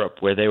Europe,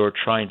 where they were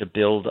trying to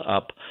build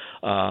up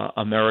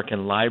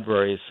American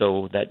libraries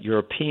so that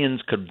Europeans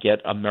could get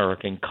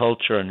American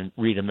culture and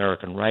read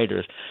American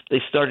writers. They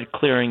started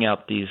clearing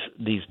out these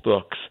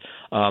books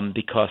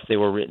because they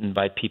were written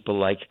by people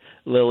like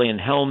Lillian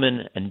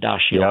Hellman and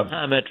Dashiell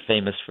Hammett,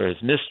 famous for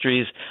his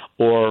mysteries,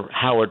 or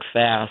Howard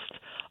Fast,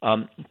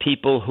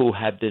 people who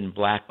had been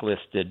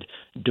blacklisted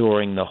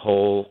during the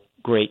whole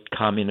great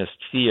communist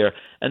fear.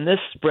 And this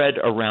spread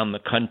around the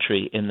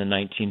country in the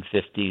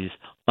 1950s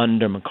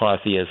under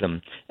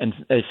McCarthyism. And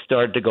they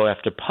started to go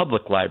after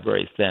public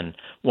libraries then,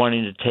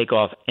 wanting to take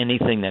off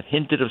anything that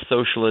hinted of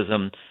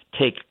socialism,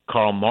 take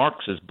Karl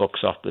Marx's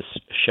books off the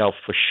shelf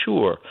for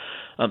sure.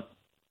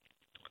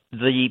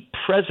 The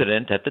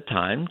president at the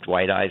time,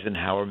 Dwight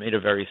Eisenhower, made a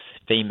very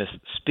famous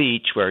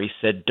speech where he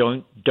said,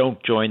 don't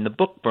join the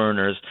book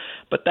burners.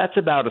 But that's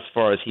about as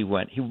far as he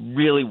went. He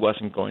really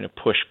wasn't going to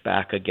push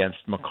back against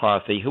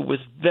McCarthy, who was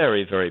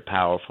very, very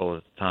powerful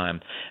at the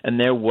time. And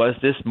there was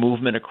this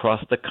movement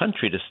across the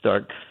country to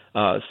start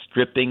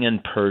stripping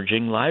and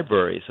purging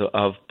libraries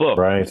of books.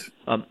 Right.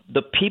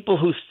 The people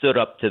who stood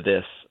up to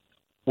this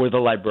were the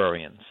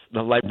librarians.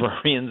 The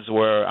librarians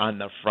were on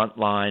the front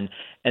line,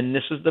 and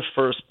this was the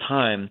first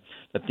time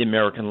that the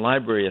American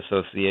Library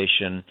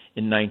Association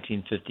in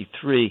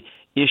 1953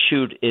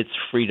 issued its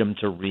Freedom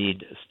to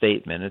Read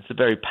statement. It's a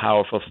very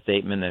powerful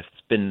statement. It's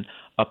been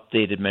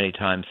updated many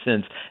times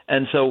since.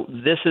 And so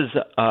this is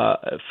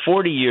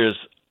 40 years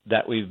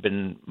that we've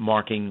been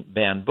marking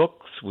Banned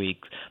Books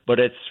Week, but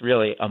it's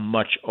really a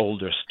much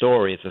older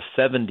story. It's a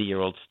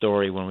 70-year-old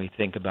story when we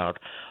think about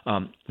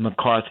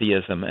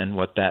McCarthyism and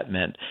what that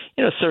meant.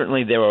 You know,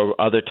 certainly there were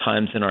other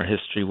times in our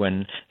history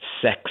when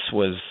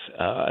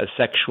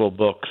sexual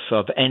books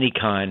of any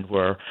kind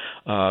were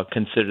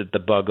considered the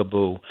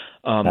bugaboo.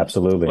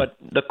 Absolutely. But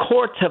the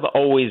courts have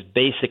always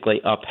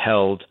basically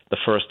upheld the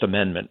First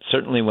Amendment,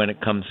 certainly when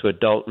it comes to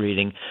adult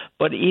reading,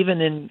 but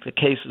even in the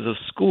cases of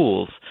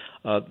schools,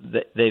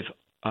 they've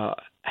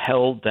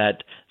held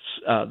that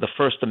the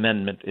First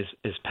Amendment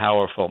is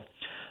powerful.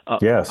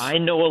 Yes. I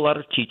know a lot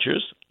of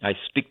teachers. I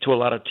speak to a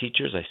lot of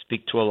teachers. I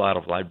speak to a lot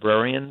of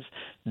librarians.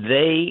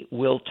 They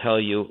will tell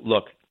you,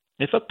 look,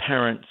 if a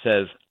parent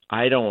says,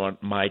 I don't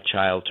want my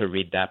child to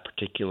read that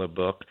particular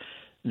book,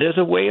 there's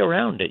a way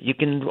around it. You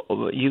can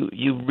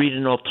you read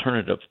an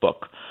alternative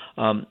book.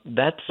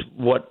 That's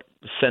what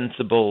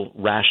sensible,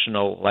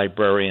 rational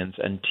librarians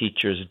and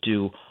teachers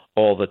do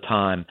all the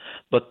time.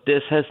 But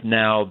this has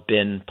now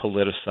been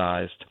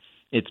politicized.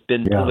 It's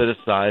been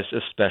politicized,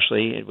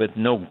 especially with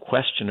no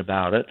question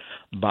about it,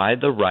 by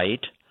the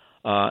right,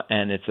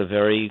 and it's a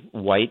very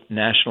white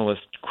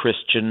nationalist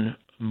Christian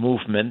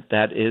movement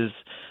that is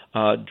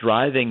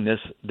driving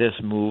this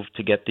move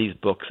to get these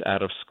books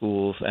out of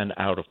schools and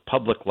out of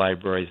public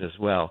libraries as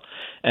well.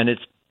 And it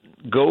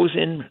goes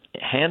in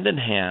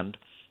hand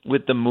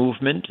with the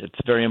movement. It's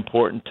very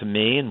important to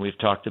me, and we've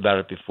talked about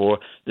it before,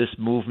 this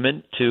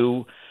movement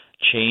to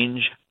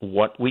change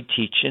what we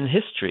teach in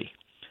history.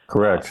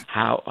 Correct.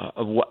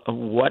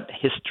 What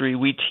history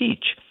we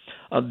teach.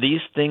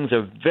 These things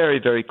are very,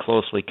 very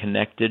closely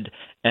connected,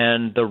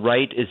 and the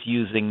right is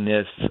using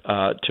this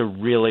to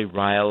really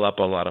rile up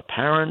a lot of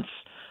parents.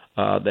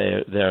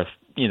 They're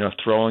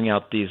throwing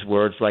out these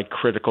words like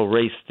critical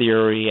race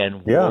theory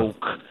and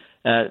woke.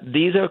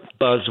 These are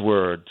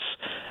buzzwords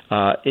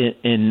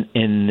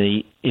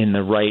in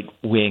the right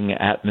wing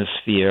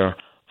atmosphere.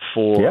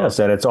 Yes,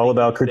 and it's all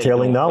about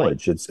curtailing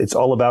knowledge. It's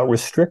all about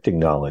restricting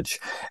knowledge.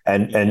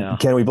 And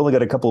Ken, we've only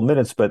got a couple of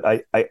minutes, but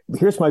I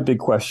here's my big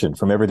question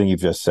from everything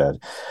you've just said.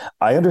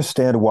 I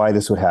understand why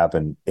this would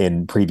happen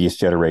in previous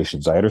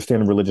generations. I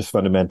understand religious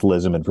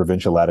fundamentalism and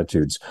provincial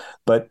attitudes,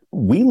 but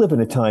we live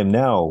in a time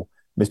now,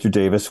 Mr.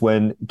 Davis,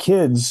 when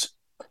kids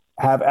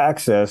have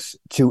access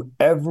to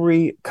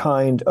every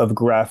kind of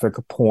graphic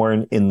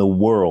porn in the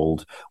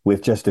world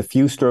with just a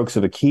few strokes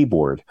of a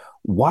keyboard.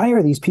 Why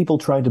are these people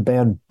trying to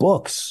ban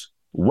books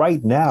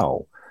right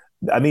now?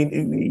 I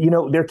mean,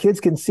 their kids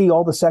can see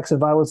all the sex and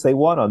violence they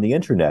want on the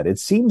internet. It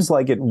seems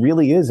like it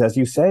really is, as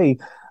you say,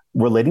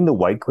 relating to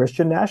white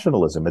Christian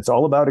nationalism. It's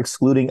all about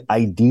excluding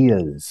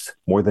ideas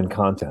more than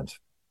content.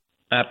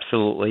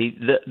 Absolutely.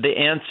 The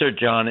answer,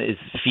 John, is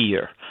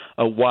fear.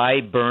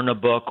 Why burn a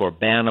book or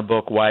ban a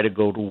book? Why to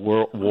go to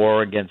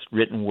war against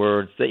written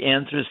words? The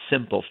answer is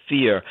simple: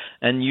 fear,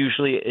 and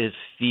usually is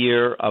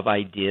fear of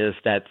ideas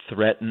that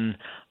threaten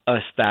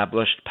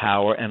established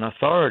power and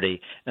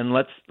authority. And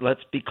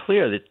let's be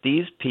clear that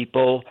these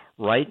people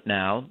right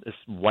now, this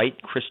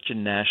white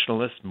Christian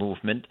nationalist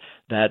movement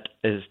that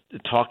is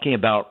talking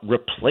about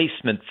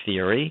replacement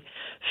theory,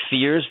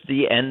 fears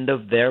the end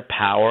of their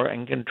power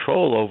and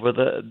control over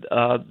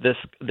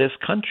this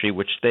country,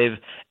 which they've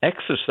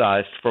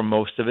exercised for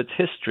most of its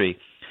history.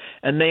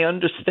 And they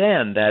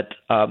understand that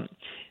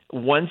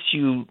once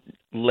you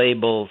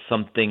label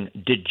something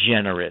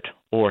degenerate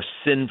or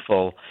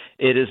sinful,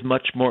 it is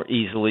much more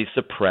easily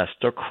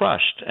suppressed or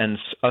crushed. And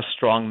a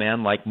strong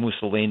man like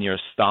Mussolini or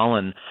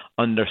Stalin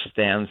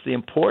understands the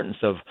importance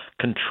of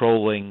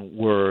controlling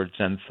words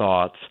and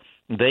thoughts.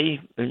 They,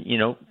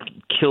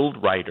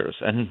 killed writers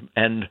and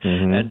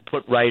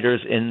put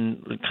writers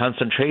in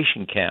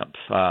concentration camps.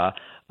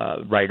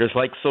 Writers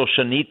like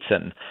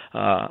Solzhenitsyn,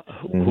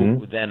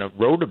 who then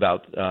wrote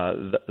about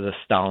the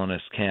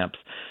Stalinist camps.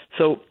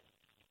 So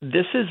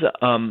this is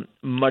a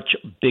much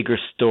bigger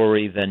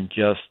story than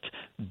just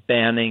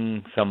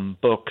banning some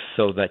books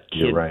so that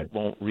kids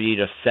won't read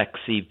a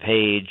sexy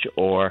page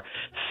or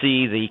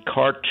see the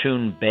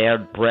cartoon bare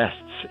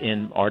breasts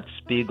in Art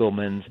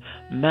Spiegelman's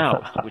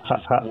mouth, which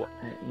is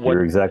what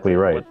You're exactly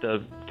right. What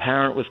the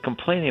parent was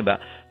complaining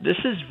about. This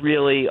is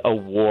really a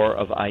war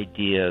of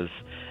ideas.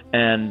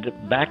 And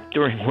back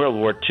during World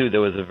War II, there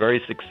was a very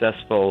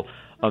successful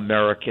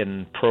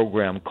American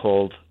program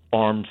called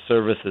Armed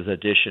Services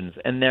Editions,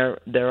 and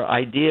their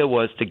idea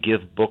was to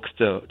give books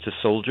to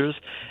soldiers,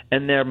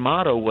 and their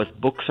motto was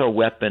 "Books are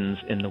weapons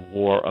in the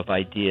war of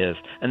ideas,"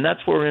 and that's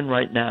what we're in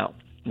right now.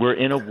 We're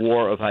in a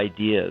war of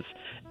ideas,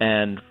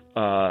 and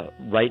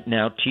right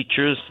now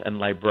teachers and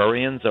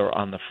librarians are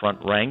on the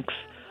front ranks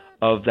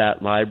of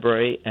that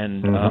library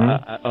and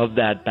of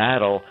that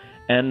battle,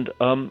 and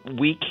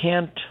we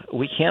can't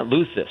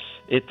lose this.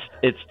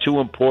 It's too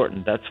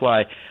important. That's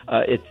why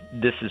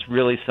this is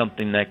really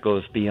something that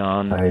goes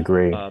beyond I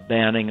agree.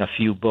 Banning a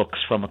few books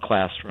from a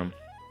classroom.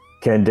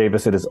 Ken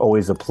Davis, it is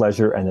always a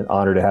pleasure and an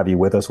honor to have you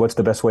with us. What's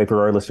the best way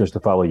for our listeners to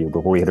follow you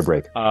before we hit a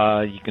break?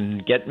 You can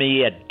get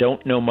me at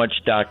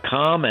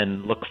don'tknowmuch.com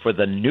and look for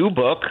the new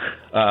book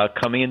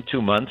coming in 2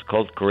 months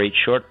called Great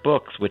Short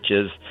Books, which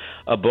is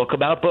a book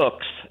about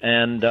books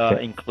and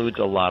includes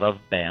a lot of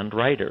banned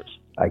writers.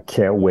 I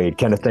can't wait.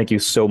 Kenneth, thank you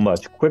so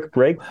much. Quick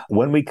break.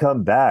 When we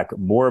come back,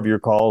 more of your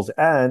calls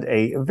and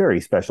a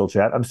very special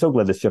chat. I'm so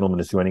glad this gentleman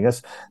is joining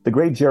us. The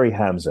great Jerry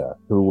Hamza,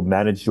 who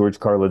managed George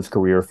Carlin's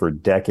career for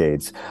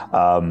decades.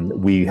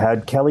 We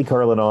had Kelly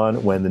Carlin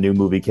on when the new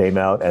movie came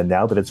out, and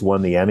now that it's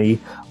won the Emmy,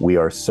 we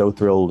are so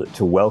thrilled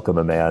to welcome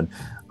a man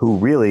who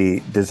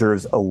really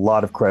deserves a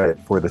lot of credit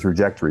for the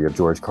trajectory of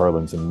George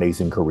Carlin's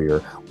amazing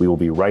career. We will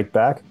be right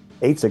back.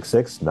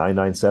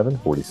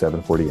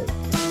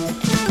 866-997-4748.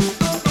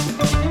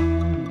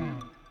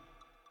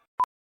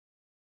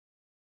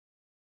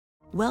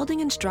 Welding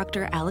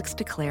instructor Alex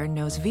DeClaire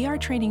knows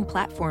VR training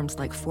platforms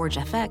like Forge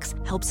FX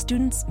help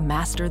students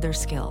master their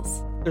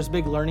skills. There's a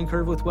big learning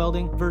curve with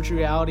welding. Virtual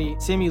reality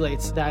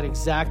simulates that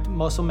exact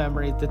muscle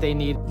memory that they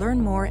need.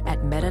 Learn more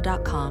at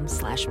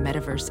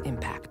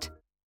meta.com/metaverseimpact.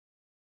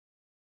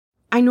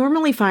 I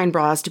normally find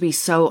bras to be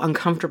so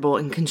uncomfortable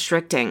and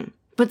constricting,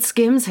 but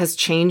Skims has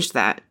changed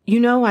that.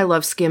 You know I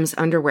love Skims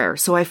underwear,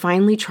 so I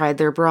finally tried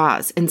their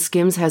bras, and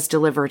Skims has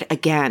delivered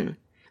again.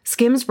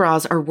 Skims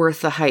bras are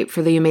worth the hype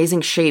for the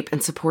amazing shape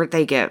and support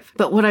they give,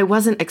 but what I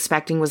wasn't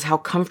expecting was how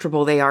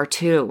comfortable they are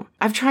too.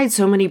 I've tried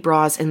so many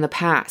bras in the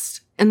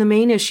past, and the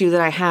main issue that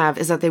I have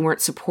is that they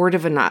weren't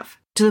supportive enough,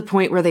 to the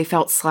point where they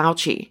felt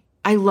slouchy.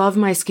 I love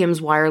my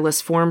Skims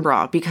wireless form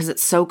bra because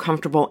it's so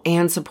comfortable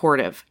and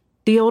supportive.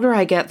 The older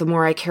I get, the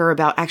more I care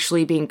about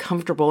actually being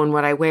comfortable in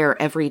what I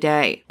wear every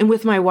day. And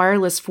with my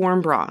wireless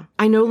form bra,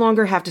 I no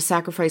longer have to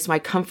sacrifice my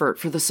comfort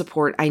for the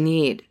support I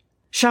need.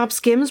 Shop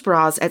Skims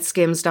bras at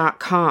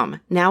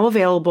skims.com, now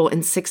available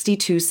in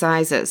 62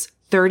 sizes,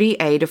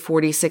 30A to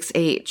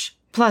 46H.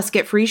 Plus,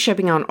 get free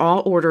shipping on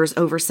all orders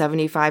over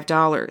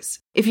 $75.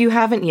 If you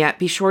haven't yet,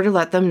 be sure to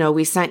let them know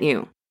we sent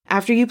you.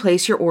 After you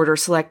place your order,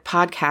 select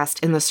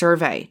Podcast in the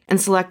survey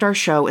and select our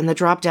show in the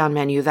drop-down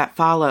menu that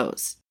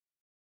follows.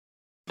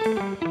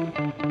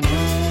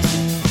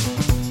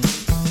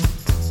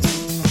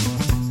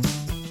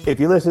 If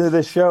you listen to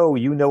this show,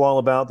 you know all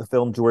about the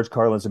film George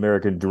Carlin's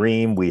American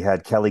Dream. We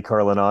had Kelly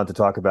Carlin on to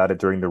talk about it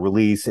during the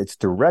release. It's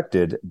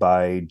directed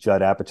by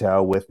Judd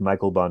Apatow with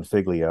Michael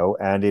Bonfiglio,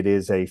 and it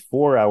is a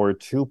 4-hour,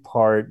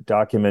 2-part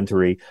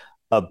documentary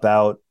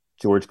about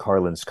George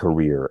Carlin's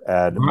career.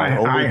 And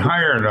I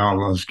hired all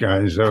those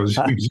guys, those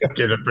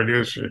executive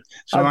producers.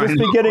 So I'm just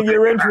beginning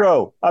your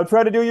intro. I'm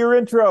trying to do your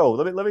intro.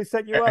 Let me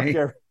set you up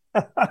here.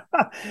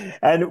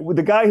 And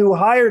the guy who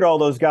hired all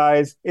those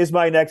guys is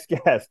my next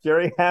guest.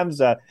 Jerry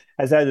Hamza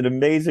has had an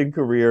amazing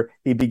career.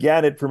 He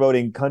began it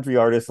promoting country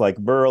artists like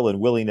Merle and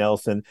Willie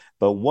Nelson,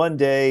 but one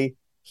day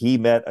he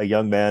met a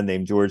young man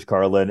named George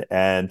Carlin,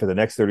 and for the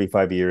next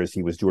 35 years,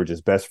 he was George's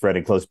best friend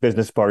and close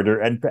business partner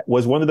and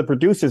was one of the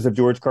producers of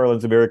George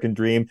Carlin's American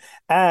Dream.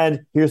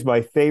 And here's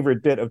my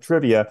favorite bit of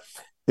trivia.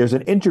 There's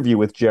an interview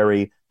with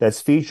Jerry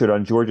that's featured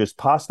on George's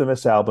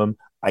posthumous album,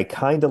 I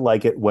Kinda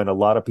Like It When a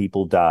Lot of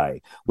People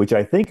Die, which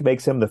I think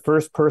makes him the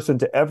first person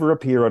to ever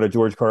appear on a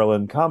George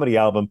Carlin comedy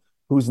album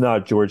who's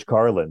not George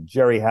Carlin.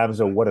 Jerry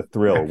Hamza, what a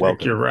thrill.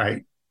 Welcome. You're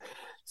right.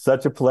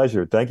 Such a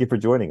pleasure. Thank you for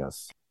joining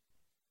us.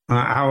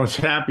 I was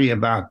happy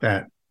about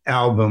that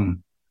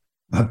album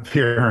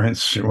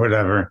appearance or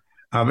whatever.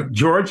 But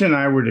George and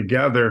I were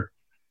together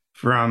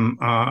from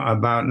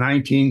about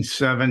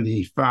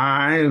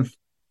 1975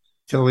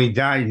 till he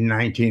died in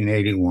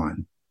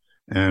 1981.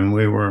 And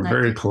we were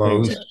very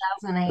close. 2008.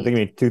 I think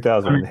you mean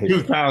 2008.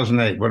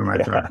 2008. What am I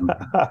talking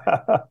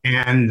about?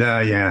 And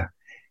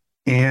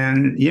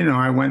and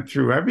I went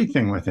through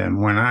everything with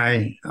him. When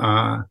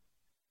I'll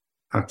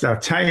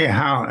tell you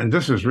how, and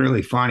this is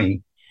really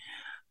funny.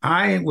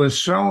 I was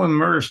so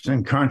immersed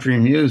in country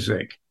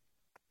music.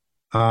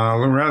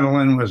 Loretta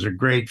Lynn was a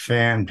great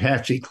fan.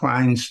 Patsy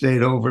Cline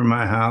stayed over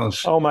my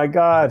house. Oh my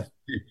God.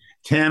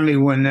 Tammy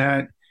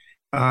Wynette.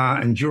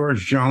 And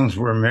George Jones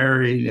were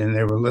married, and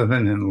they were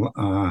living in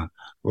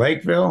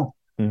Lakeville,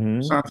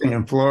 something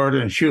in Florida,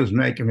 and she was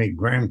making me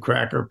graham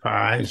cracker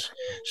pies.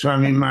 So, I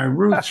mean, my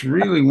roots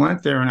really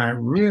went there, and I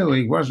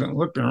really wasn't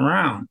looking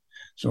around.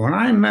 So when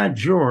I met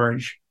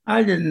George,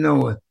 I didn't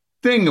know a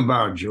thing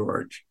about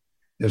George.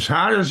 As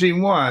hot as he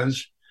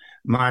was,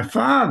 my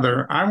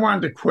father, I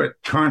wanted to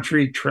quit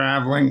country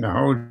traveling, the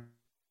whole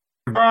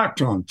talk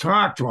to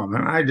him,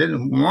 and I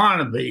didn't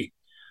want to be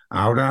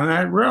out on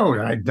that road.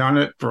 I'd done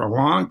it for a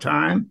long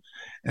time,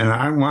 and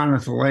I wanted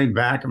to lay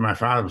back, and my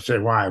father would say,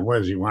 why? What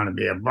does he want to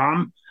be, a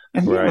bum?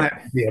 And he didn't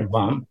have to be a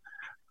bum.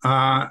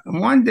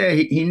 One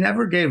day, he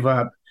never gave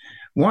up.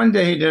 One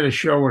day, he did a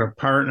show with a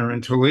partner in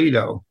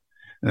Toledo.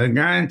 And the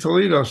guy in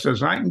Toledo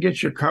says, I can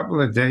get you a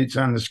couple of dates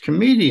on this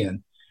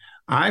comedian.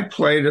 I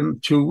played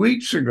him 2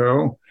 weeks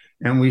ago,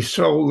 and we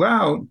sold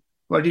out,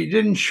 but he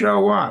didn't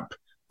show up.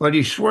 But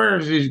he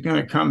swears he's going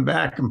to come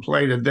back and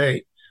play the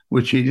date,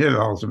 which he did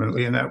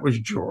ultimately, and that was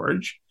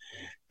George.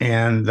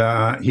 And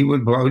he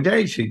would blow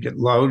dates. He'd get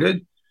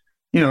loaded.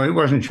 He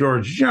wasn't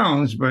George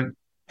Jones, but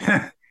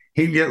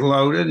he'd get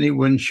loaded and he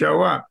wouldn't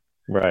show up.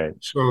 Right.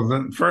 So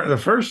the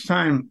first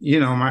time,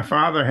 my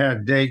father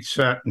had dates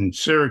set in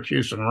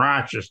Syracuse and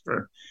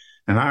Rochester,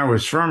 and I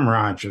was from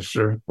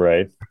Rochester.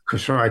 Right.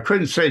 So I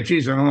couldn't say,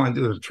 geez, I don't want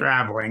to do the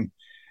traveling.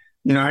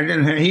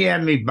 He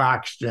had me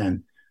boxed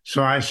in.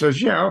 So I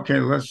says, yeah, okay,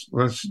 let's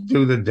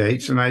do the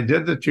dates. And I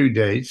did the 2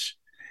 dates.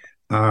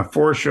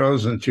 4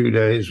 shows in 2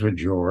 days with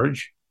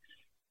George.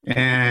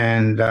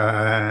 And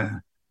I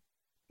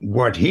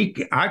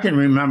can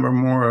remember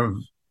more of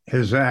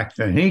his act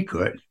than he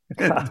could.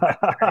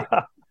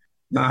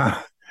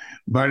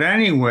 But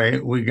anyway,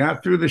 we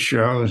got through the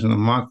shows, and a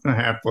month and a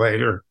half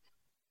later,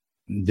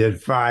 did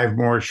 5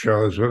 more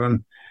shows with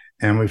him.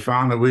 And we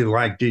found that we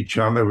liked each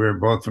other. We were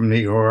both from New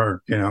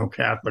York,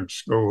 Catholic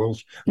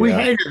schools. We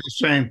hated the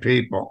same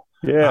people.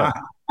 Yeah.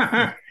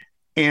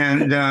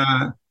 And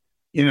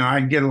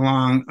I'd get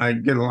along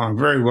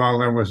very well.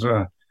 There was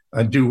a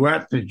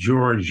duet that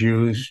George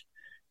used,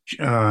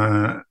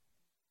 with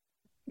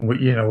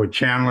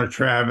Chandler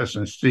Travis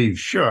and Steve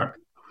Shook,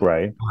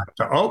 right,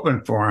 to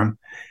open for him.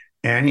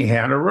 And he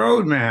had a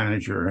road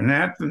manager. And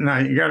now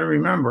you got to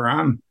remember,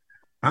 I'm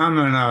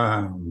in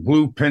a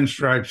blue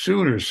pinstripe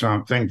suit or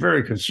something,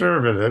 very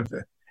conservative.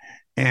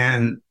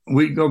 And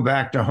we'd go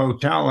back to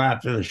hotel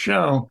after the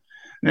show,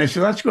 and they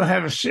said, let's go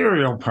have a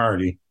cereal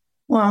party.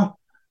 Well,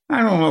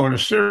 I don't know what a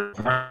cereal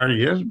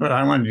party is, but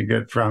I wanted to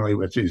get friendly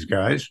with these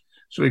guys.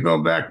 So we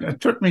go back.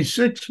 It took me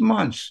 6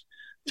 months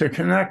to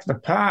connect the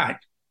pot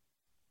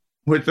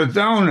with the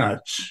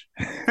donuts.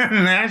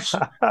 And that's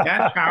how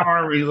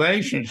our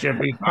relationship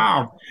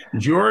evolved.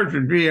 George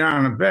would be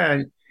on a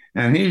bed,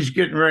 and he's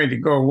getting ready to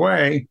go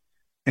away.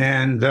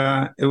 And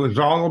it was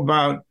all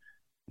about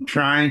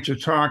trying to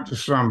talk to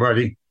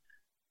somebody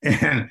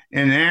and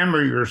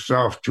enamor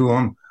yourself to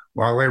them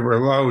while they were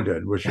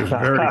loaded, which is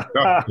very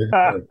tough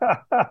to do.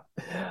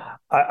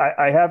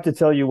 I have to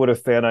tell you what a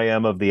fan I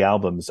am of the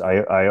albums.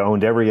 I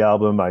owned every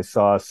album. I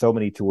saw so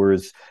many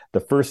tours. The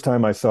first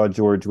time I saw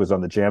George was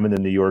on the Jammin'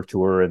 in New York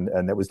tour,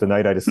 and that was the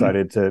night I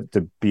decided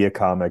to be a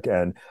comic.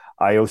 And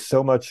I owe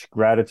so much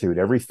gratitude.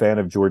 Every fan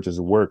of George's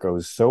work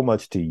owes so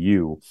much to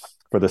you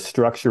for the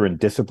structure and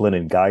discipline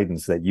and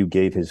guidance that you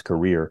gave his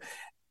career.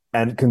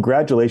 And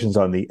congratulations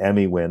on the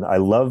Emmy win. I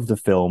love the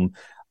film.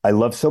 I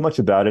love so much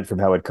about it, from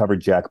how it covered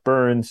Jack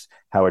Burns,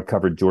 how it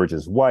covered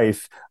George's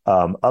wife,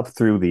 up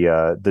through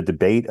the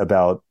debate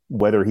about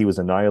whether he was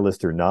a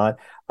nihilist or not.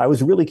 I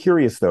was really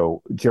curious,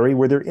 though, Jerry,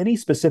 were there any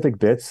specific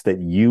bits that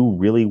you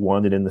really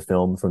wanted in the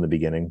film from the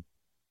beginning?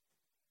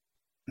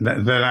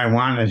 That I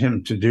wanted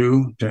him to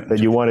do? That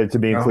you wanted to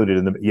be included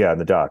in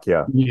the doc,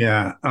 yeah.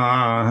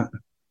 Yeah.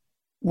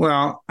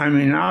 Well, I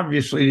mean,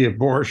 obviously the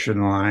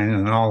abortion line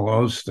and all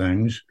those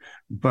things,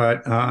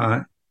 but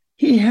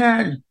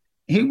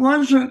he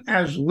wasn't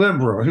as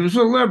liberal. He was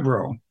a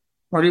liberal,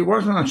 but he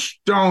wasn't a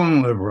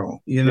stone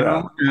liberal, you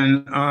know?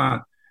 Yeah.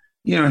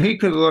 And, he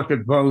could look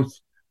at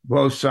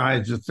both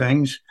sides of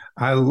things.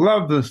 I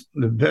love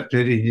the bit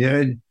that he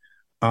did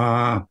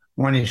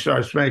when he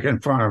starts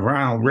making fun of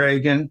Ronald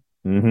Reagan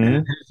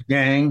and his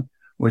gang,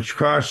 which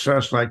cost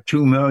us like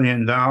 $2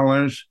 million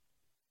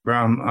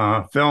from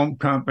a film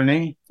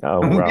company.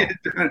 Oh, wow.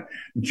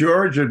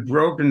 George had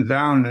broken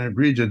down and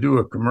agreed to do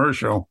a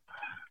commercial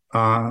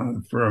for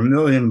 $1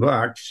 million,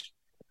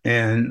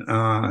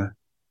 and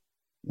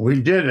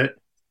we did it,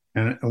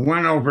 and it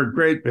went over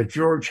great, but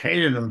George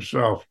hated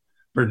himself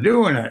for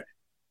doing it.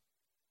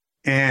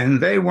 And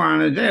they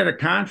had a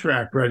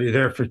contract ready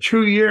there for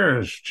 2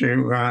 years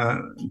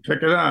to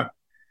pick it up.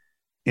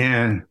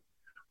 And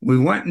we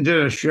went and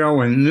did a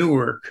show in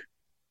Newark,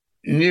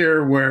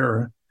 near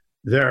where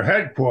their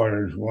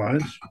headquarters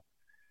was.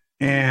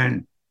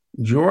 And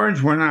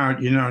George went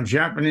out,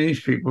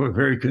 Japanese people are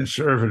very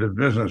conservative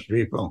business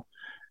people.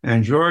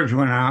 And George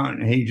went out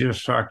and he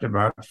just talked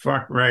about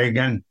fuck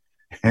Reagan.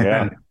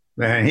 And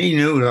he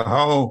knew the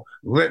whole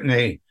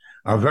litany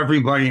of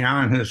everybody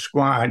on his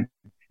squad.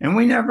 And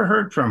we never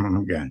heard from him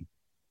again.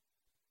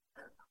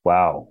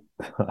 Wow.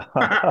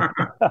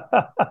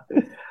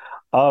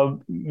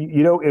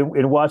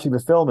 In watching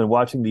the film and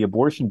watching the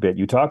abortion bit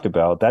you talked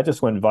about, that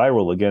just went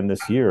viral again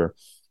this year.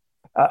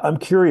 I'm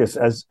curious,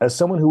 as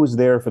someone who was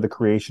there for the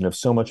creation of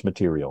so much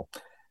material,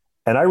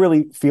 and I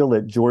really feel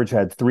that George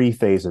had 3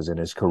 phases in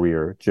his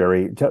career.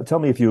 Jerry, tell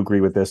me if you agree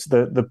with this.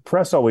 The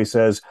press always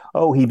says,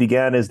 oh, he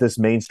began as this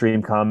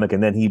mainstream comic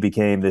and then he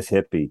became this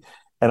hippie.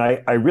 And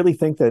I really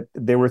think that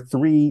there were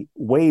 3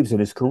 waves in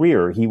his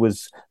career. He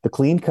was the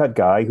clean-cut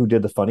guy who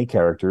did the funny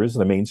characters,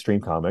 the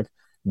mainstream comic.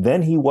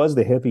 Then he was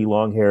the hippie,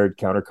 long-haired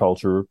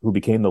counterculture who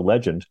became the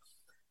legend.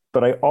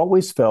 But I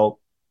always felt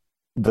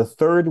the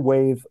 3rd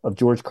wave of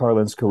George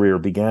Carlin's career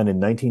began in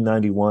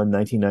 1991,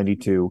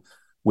 1992,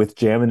 with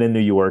Jammin' in New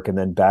York and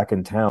then Back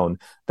in Town.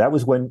 That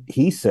was when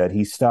he said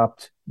he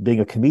stopped being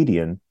a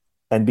comedian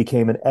and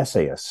became an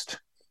essayist.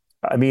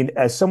 I mean,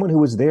 as someone who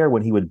was there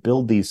when he would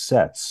build these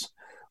sets,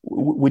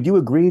 would you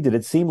agree that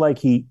it seemed like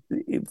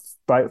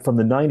from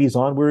the 90s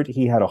onward,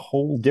 he had a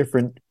whole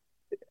different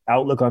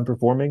outlook on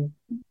performing?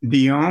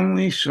 The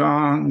only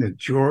song that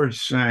George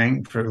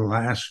sang for the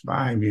last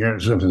 5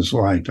 years of his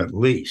life, at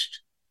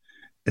least,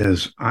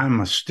 is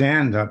I'm a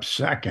stand-up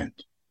second.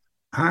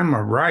 I'm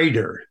a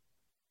writer.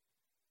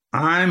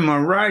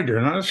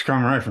 Now, this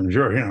come right from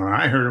George.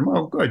 I heard him,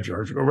 oh, good,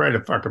 George, go write a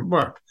fucking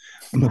book.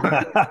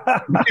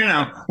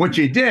 Which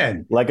he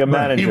did. Like a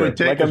manager. He would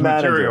take his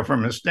material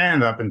from his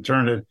stand-up and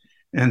turn it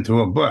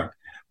into a book.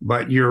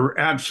 But you're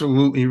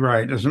absolutely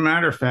right. As a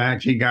matter of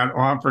fact, he got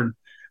offered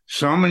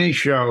so many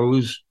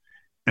shows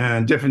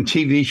and different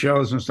TV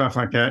shows and stuff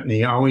like that, and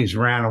he always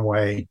ran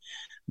away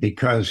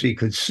because he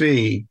could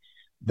see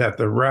that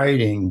the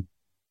writing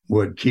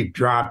would keep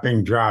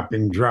dropping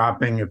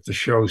if the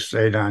show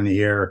stayed on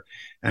the air,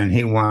 and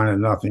he wanted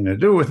nothing to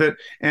do with it.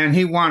 And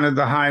he wanted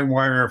the high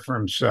wire for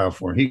himself,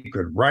 where he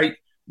could write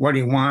what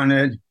he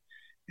wanted,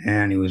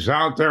 and he was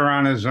out there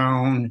on his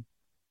own,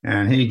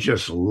 and he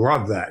just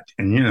loved that.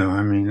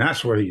 And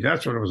that's what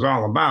it was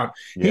all about.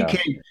 Yeah.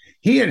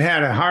 He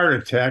had a heart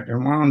attack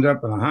and wound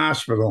up in a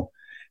hospital,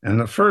 and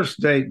the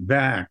first date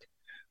back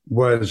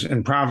was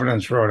in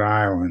Providence, Rhode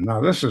Island.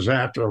 Now, this is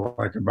after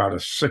like about a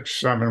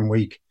 6-7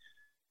 week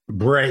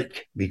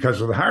break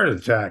because of the heart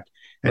attack.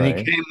 And He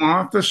came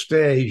off the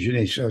stage and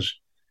he says,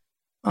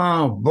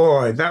 oh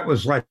boy, that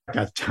was like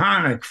a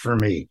tonic for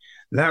me.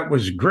 That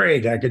was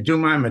great. I could do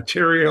my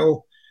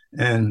material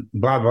and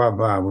blah, blah,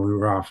 blah. We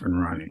were off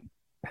and running.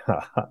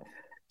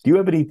 Do you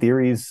have any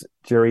theories,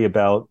 Jerry,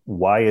 about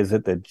why is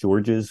it that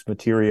George's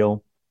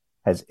material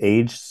has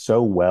aged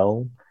so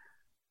well,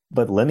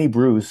 but Lenny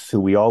Bruce, who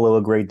we all owe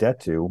a great debt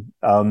to,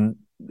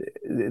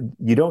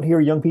 you don't hear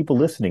young people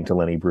listening to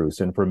Lenny Bruce.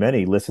 And for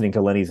many, listening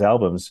to Lenny's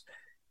albums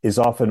is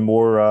often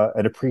more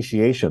an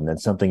appreciation than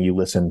something you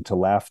listen to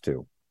laugh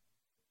to.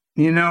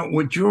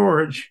 With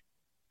George,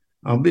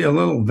 I'll be a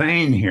little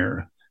vain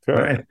here,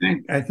 But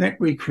Sure. I think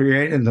we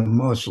created the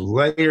most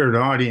layered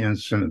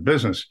audience in the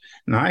business.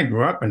 And I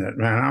grew up in it,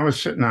 man. I was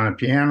sitting on a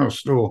piano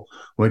stool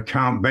with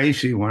Count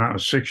Basie when I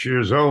was 6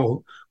 years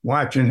old,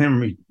 watching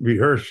him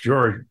rehearse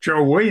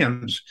Joe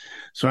Williams.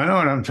 So I know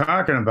what I'm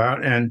talking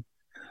about. And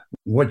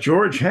what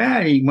George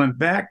had, he went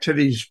back to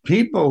these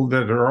people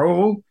that are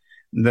old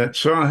that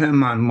saw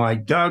him on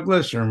Mike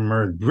Douglas or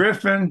Merv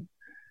Griffin.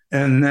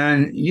 And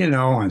then,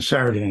 on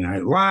Saturday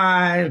Night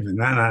Live, and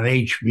then on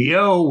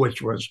HBO, which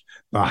was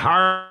the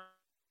heart.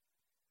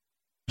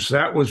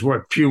 That was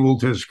what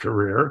fueled his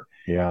career.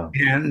 Yeah.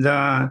 And,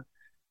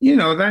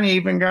 then he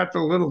even got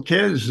the little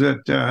kids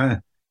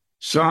that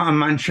saw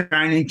him on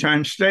Shining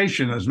Time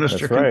Station as Mr.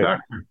 That's right.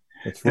 Conductor.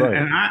 That's right.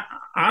 And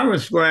I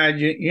was glad,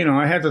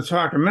 I had to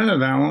talk him into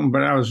that one,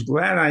 but I was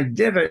glad I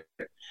did it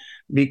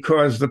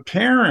because the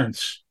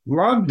parents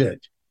loved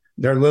it.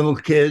 Their little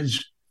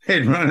kids,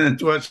 they'd run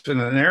into us in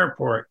an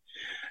airport.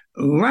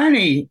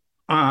 Lenny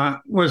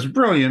was a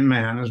brilliant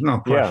man. There's no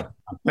question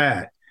about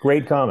that.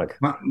 Great comic.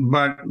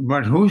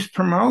 But who's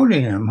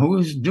promoting him?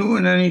 Who's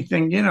doing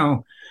anything?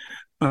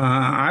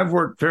 I've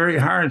worked very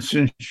hard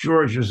since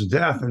George's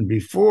death and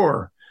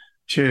before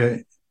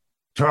to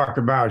talk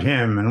about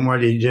him and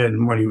what he did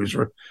and what he was.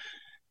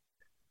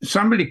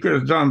 Somebody could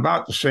have done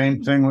about the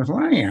same thing with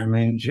Lenny. I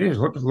mean, geez,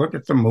 look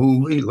at the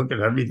movie, look at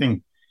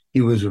everything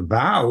he was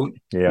about.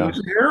 Yeah. He was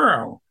a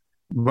hero.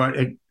 But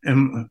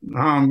and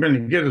I'm going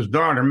to get his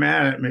daughter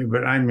mad at me,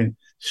 but I mean,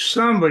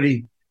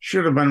 somebody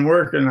should have been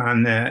working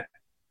on that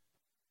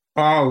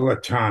all the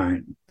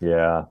time.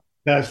 Yeah.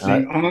 That's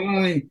the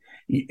only,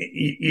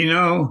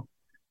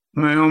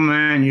 my old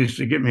man used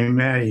to get me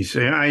mad. He'd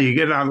say, you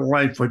get out of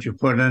life what you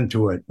put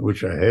into it,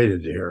 which I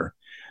hated to hear.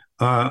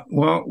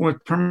 Well,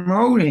 with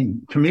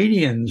promoting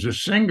comedians or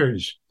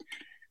singers,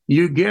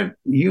 you get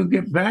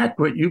back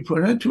what you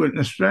put into it, and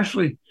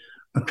especially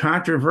a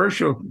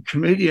controversial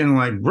comedian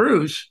like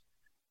Bruce.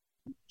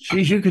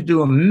 Geez, you could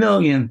do a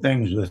million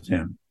things with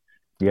him.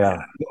 Yeah.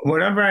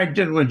 Whatever I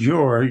did with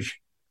George,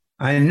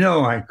 I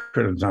know I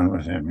could have done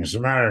with him. As a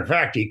matter of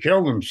fact, he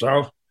killed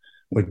himself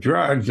with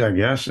drugs, I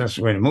guess. That's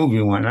the way the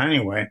movie went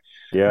anyway.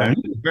 Yeah. And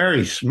he was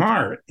very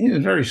smart. He's a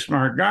very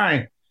smart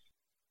guy.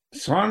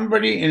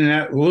 Somebody in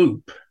that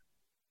loop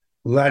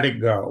let it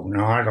go.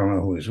 Now, I don't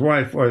know who his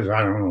wife was.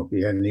 I don't know if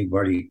he had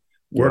anybody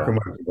working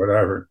with it,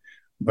 whatever.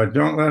 But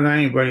don't let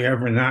anybody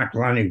ever knock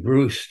Lenny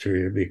Bruce to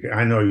you, because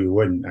I know you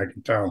wouldn't. I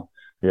can tell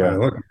by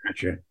looking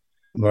at you.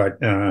 But,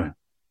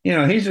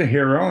 he's a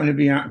hero. And to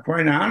be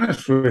quite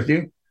honest with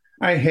you,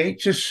 I hate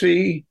to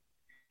see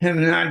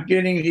him not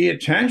getting the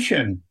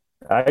attention.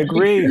 I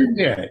agree.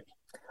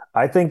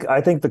 I think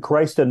the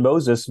Christ and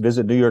Moses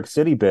Visit New York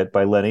City bit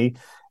by Lenny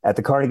at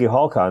the Carnegie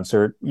Hall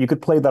concert, you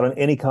could play that on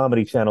any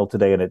comedy channel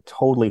today and it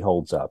totally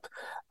holds up.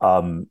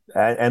 And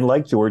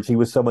like George, he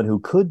was someone who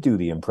could do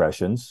the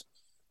impressions,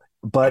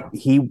 but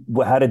he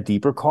had a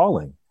deeper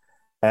calling.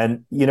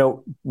 And,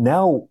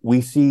 now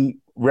we see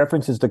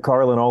references to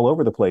Carlin all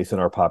over the place in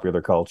our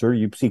popular culture.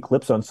 You see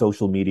clips on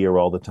social media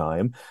all the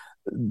time.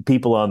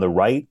 People on the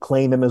right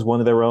claim him as one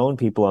of their own.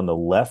 People on the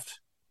left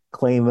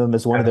claim him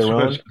as one of their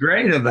own. That's what's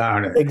great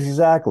about it.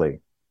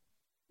 Exactly.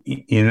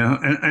 And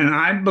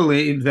I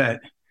believe that,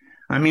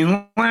 I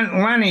mean,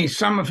 Lenny,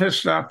 some of his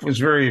stuff was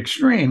very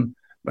extreme,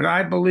 but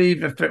I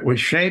believe if it was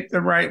shaped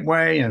the right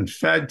way and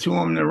fed to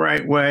him the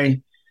right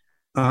way,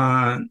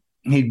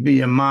 he'd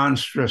be a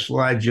monstrous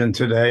legend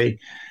today.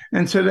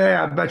 And today,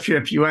 I bet you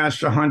if you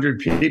asked 100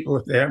 people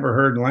if they ever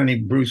heard Lenny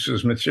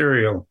Bruce's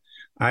material,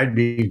 I'd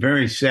be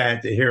very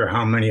sad to hear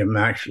how many of them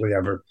actually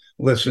ever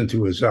listened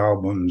to his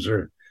albums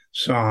or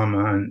saw him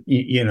on,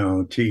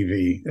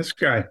 TV. This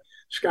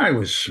guy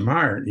was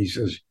smart. He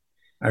says,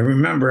 I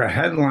remember a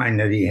headline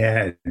that he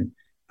had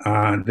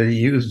that he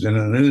used in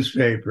a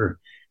newspaper,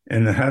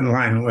 and the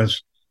headline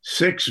was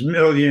 6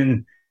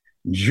 million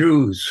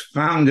Jews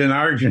found in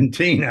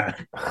Argentina.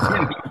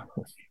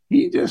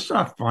 He's just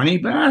a funny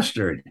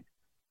bastard.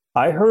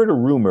 I heard a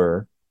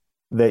rumor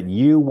that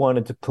you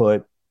wanted to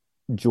put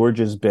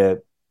George's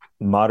bit,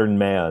 Modern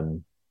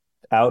Man,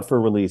 out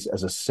for release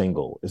as a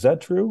single. Is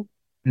that true?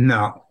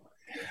 No,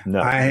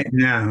 not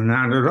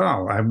at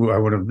all. I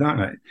would have done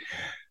it.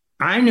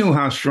 I knew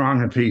how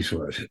strong the piece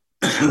was.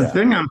 The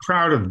thing I'm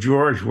proud of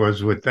George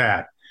was with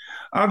that.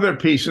 Other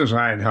pieces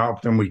I had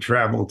helped and we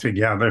traveled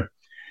together.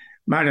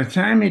 By the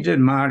time he did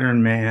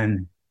Modern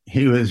Man,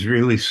 he was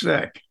really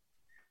sick.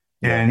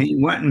 And he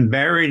went and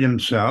buried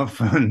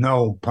himself,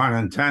 no pun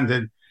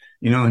intended,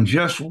 and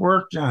just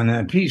worked on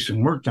that piece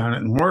and worked on it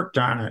and worked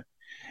on it.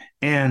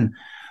 And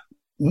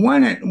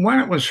when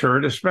it was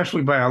heard,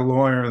 especially by a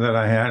lawyer that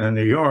I had in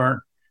New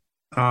York,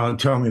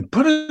 told me,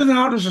 put it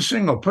out as a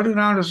single, put it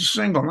out as a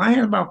single. And I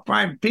had about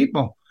 5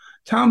 people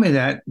tell me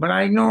that, but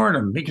I ignored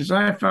them because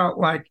I felt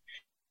like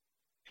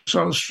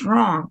so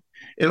strong,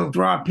 it'll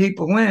draw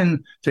people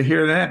in to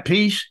hear that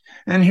piece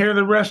and hear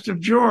the rest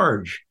of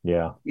George.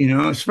 Yeah.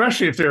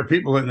 Especially if there are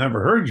people that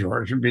never heard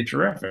George, it'd be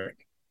terrific.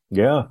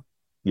 Yeah.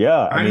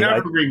 Yeah. I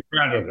never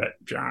regretted it,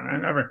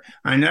 John.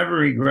 I never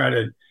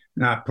regretted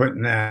not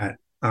putting that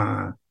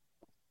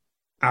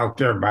out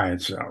there by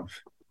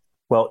itself.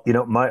 Well,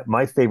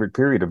 my favorite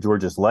period of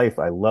George's life,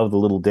 I love the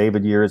Little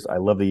David years. I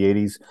love the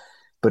 80s,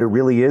 but it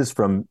really is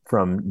from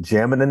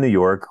jamming in New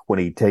York when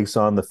he takes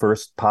on the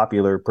first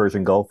popular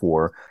Persian Gulf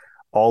War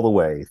all the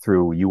way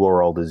through You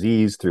Are All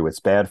Disease, through It's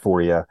Bad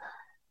for You.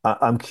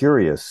 I'm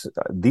curious,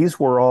 these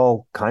were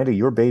all kind of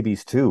your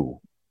babies too.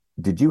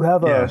 Did you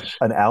have Yes.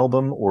 an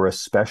album or a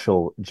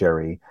special,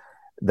 Jerry,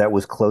 that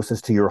was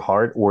closest to your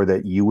heart or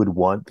that you would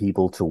want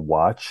people to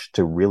watch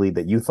to really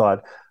that you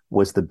thought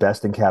was the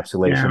best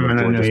encapsulation of Jamming in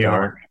New George's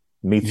talent? York.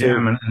 Me too.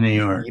 Jamming in New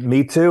York.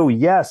 Me too.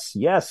 Yes,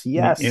 yes,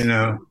 yes.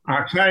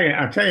 I'll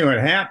tell you what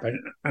happened,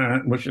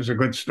 which is a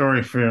good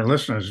story for your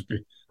listeners.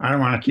 I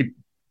don't want to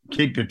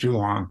keep you too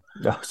long.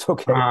 No, it's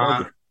okay.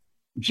 Thank you.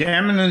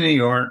 Jamming in New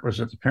York was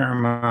at the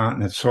Paramount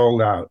and it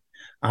sold out.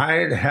 I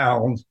had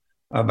held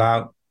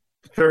about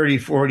 30,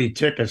 40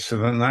 tickets to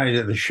the night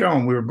of the show,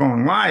 and we were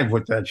going live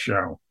with that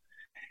show.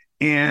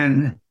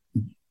 And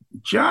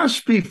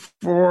just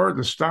before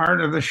the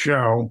start of the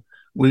show,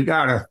 we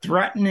got a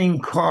threatening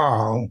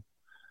call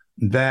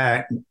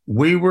that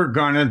we were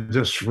going to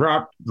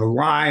disrupt the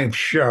live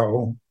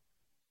show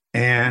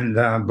and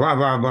blah,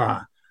 blah,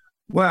 blah.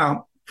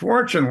 Well,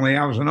 fortunately,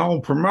 I was an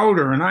old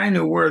promoter and I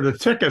knew where the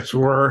tickets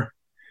were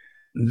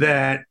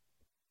that,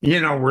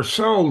 were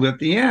sold at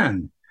the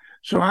end.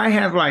 So I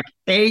had like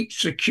 8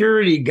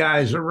 security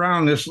guys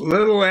around this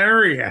little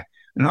area.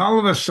 And all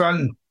of a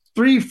sudden,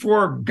 3,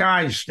 4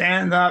 guys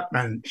stand up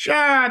and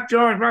shut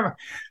George. Blah, blah.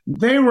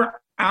 They were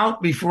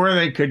out before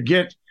they could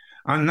get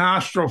a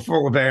nostril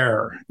full of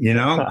air,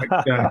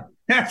 But,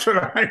 that's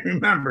what I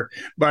remember.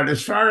 But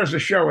as far as the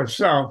show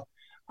itself,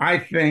 I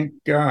think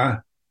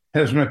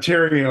his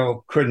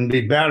material couldn't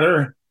be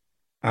better.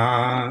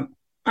 I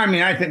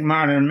think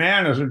Modern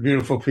Man is a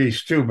beautiful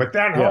piece too, but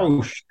that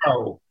whole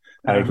show,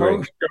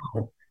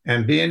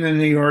 and being in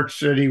New York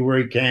City where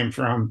he came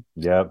from,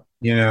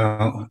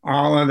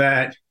 all of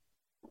that,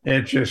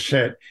 it just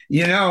hit.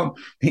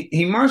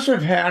 He must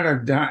have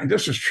had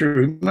this is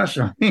true.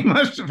 He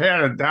must have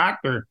had a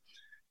doctor.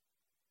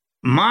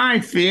 My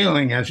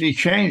feeling is he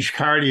changed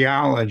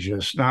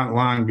cardiologists not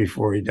long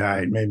before he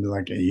died, maybe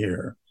like a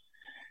year.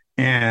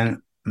 And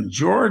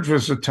George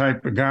was the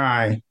type of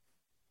guy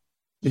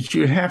that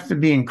you'd have to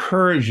be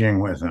encouraging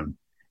with him.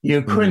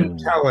 You couldn't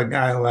tell a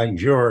guy like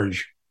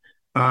George,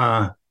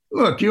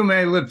 look, you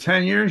may live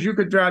 10 years, you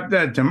could drop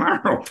dead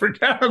tomorrow.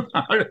 Forget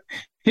about it.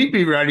 He'd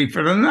be ready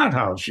for the nut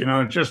house.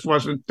 It just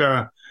wasn't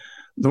the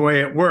way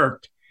it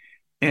worked.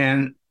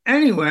 And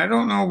anyway, I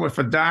don't know if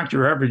a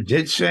doctor ever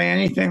did say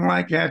anything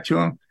like that to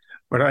him,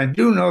 but I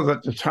do know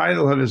that the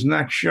title of his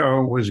next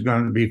show was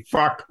going to be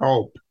Fuck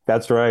Hope.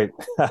 That's right.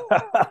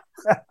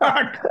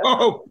 Fuck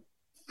Hope.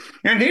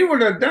 And he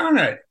would have done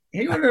it.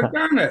 He would have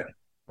done it.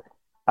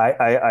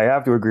 I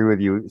have to agree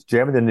with you.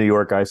 Jamming in New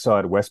York, I saw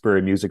at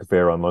Westbury Music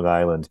Fair on Long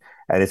Island,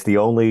 and it's the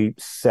only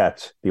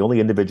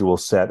individual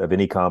set of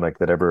any comic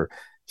that ever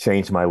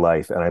changed my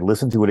life. And I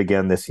listened to it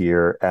again this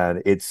year,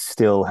 and it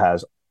still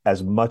has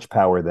as much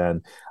power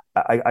then.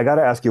 I got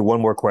to ask you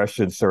one more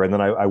question, sir, and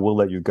then I will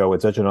let you go.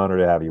 It's such an honor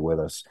to have you with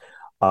us.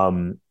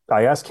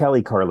 I asked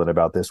Kelly Carlin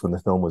about this when the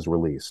film was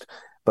released,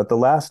 but the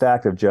last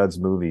act of Judd's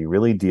movie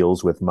really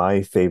deals with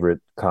my favorite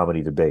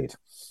comedy debate.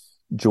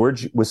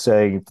 George was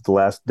saying for the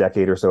last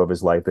decade or so of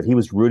his life that he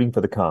was rooting for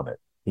the comet.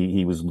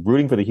 He was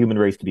rooting for the human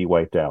race to be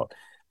wiped out.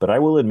 But I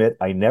will admit,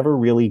 I never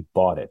really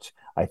bought it.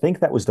 I think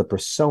that was the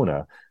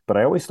persona, but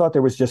I always thought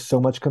there was just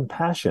so much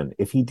compassion.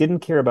 If he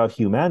didn't care about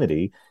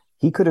humanity,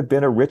 he could have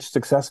been a rich,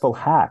 successful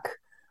hack.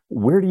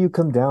 Where do you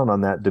come down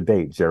on that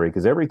debate, Jerry?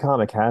 Because every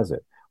comic has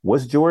it.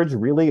 Was George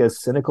really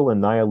as cynical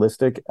and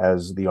nihilistic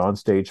as the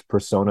onstage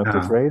persona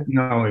portrayed?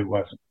 No, he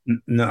wasn't.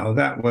 No,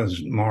 that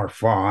was more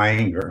fall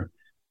anger,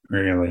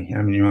 really.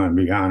 You want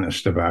to be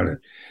honest about it.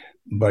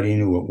 But he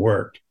knew it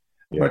worked.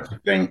 Yeah. But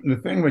the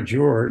thing with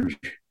George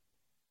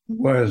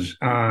was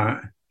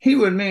he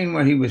would mean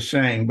what he was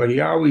saying, but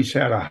he always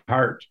had a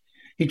heart.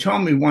 He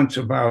told me once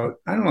about,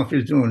 I don't know if he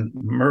was doing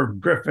Merv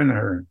Griffin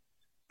or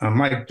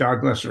Mike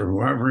Douglas or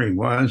whoever he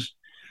was,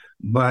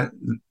 but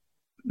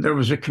there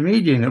was a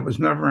comedian that was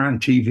never on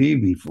TV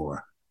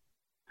before.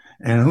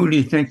 And who do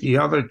you think the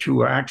other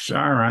 2 acts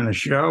are on the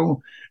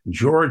show?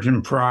 George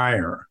and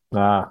Pryor.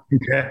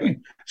 Okay.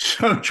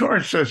 So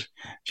George says,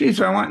 geez,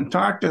 I went and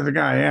talked to the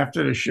guy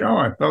after the show.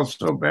 I felt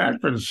so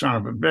bad for the son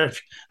of a bitch.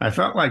 I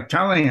felt like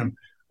telling him,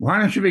 why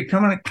don't you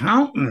become an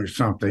accountant or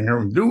something,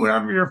 or do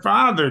whatever your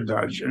father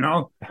does?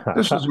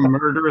 This is a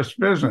murderous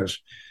business.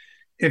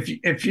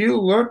 If you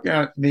look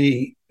at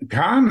the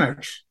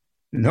comics,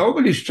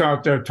 nobody's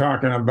out there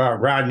talking about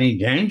Rodney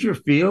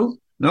Dangerfield.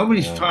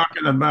 Nobody's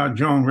talking about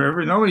Joan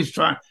Rivers. Nobody's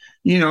talking,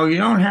 you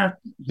don't have,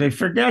 they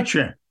forget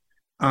you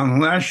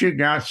unless you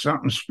got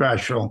something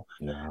special.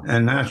 Yeah.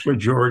 And that's what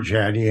George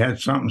had. He had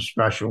something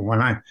special.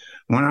 When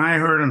I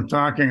heard him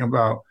talking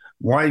about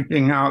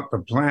wiping out the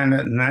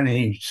planet, and then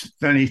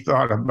he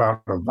thought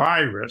about a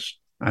virus,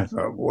 I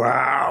thought,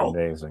 wow,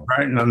 amazing.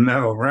 Right in the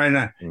middle, right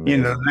on,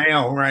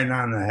 nail right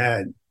on the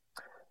head.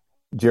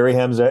 Jerry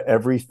Hamza,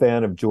 every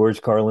fan of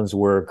George Carlin's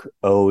work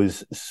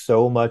owes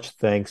so much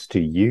thanks to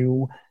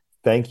you.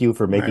 Thank you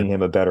for making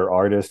him a better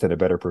artist and a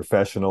better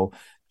professional.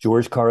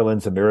 George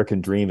Carlin's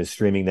American Dream is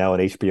streaming now on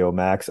HBO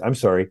Max. I'm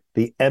sorry,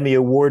 the Emmy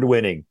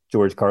Award-winning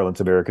George Carlin's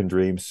American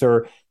Dream.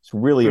 Sir, it's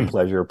really a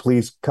pleasure.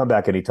 Please come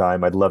back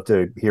anytime. I'd love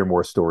to hear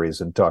more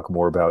stories and talk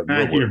more about your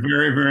work. Thank you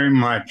very, very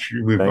much.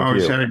 We've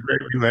always had a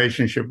great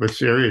relationship with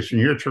Sirius, and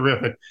you're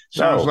terrific.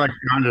 Sounds like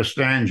you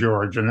understand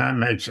George, and that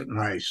makes it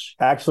nice.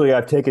 Actually,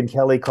 I've taken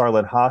Kelly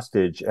Carlin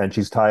hostage, and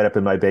she's tied up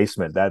in my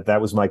basement.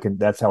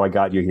 That's how I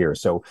got you here.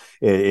 So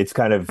it's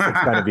kind of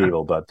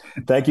evil, but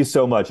thank you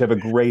so much. Have a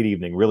great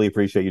evening. Really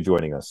appreciate you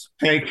joining us.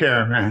 Take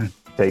care, man.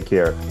 Take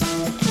care.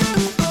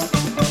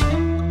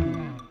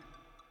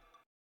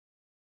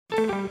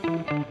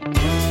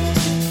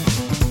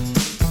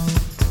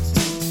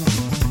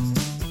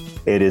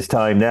 It is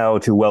time now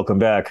to welcome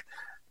back,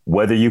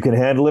 whether you can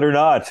handle it or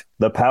not,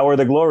 the power,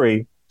 the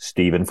glory,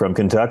 Stephen from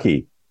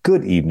Kentucky.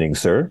 Good evening,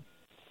 sir.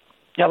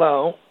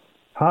 Hello.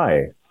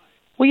 Hi.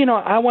 Well,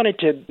 I wanted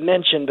to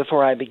mention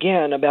before I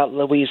begin about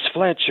Louise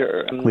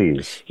Fletcher.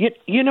 Please.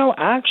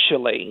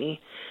 Actually,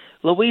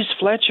 Louise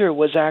Fletcher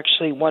was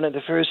actually one of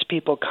the first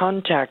people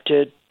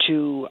contacted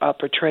to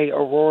portray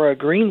Aurora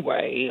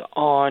Greenway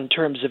on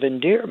Terms of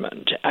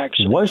Endearment.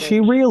 Actually, was she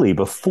really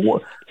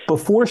before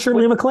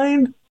Shirley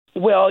MacLaine?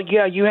 Well,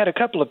 yeah, you had a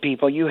couple of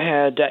people. You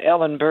had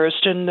Ellen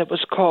Burstyn that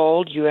was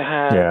called. You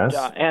had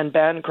Anne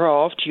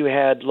Bancroft. You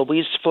had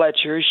Louise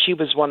Fletcher. She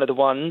was one of the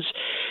ones.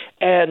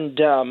 And,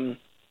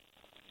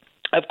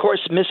 of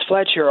course, Miss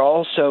Fletcher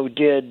also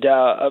did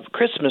a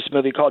Christmas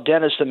movie called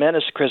Dennis the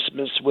Menace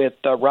Christmas with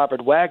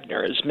Robert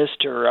Wagner as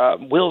Mr.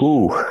 Wilson.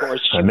 Ooh, of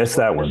course, I missed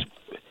that one.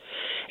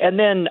 And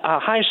then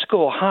High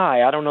School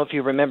High. I don't know if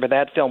you remember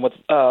that film with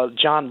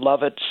John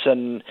Lovitz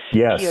and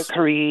Tia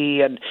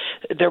Carrere, and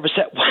there was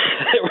that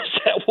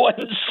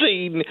one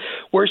scene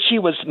where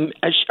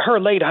her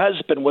late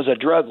husband was a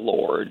drug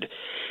lord,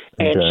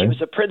 and she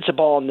was a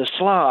principal on the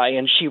sly,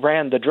 and she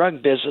ran the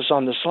drug business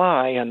on the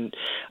sly. And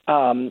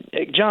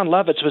John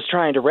Lovitz was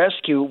trying to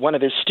rescue one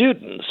of his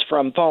students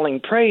from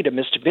falling prey to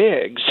Mr.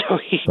 Big. So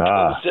he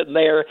goes in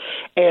there,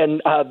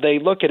 and they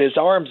look at his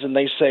arms, and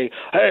they say,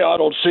 "Hey, I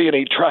don't see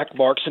any track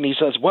marks." And he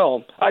says,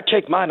 "Well, I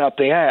take mine up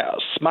the ass,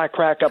 my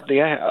crack up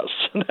the ass."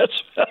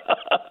 That's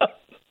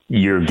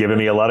You're giving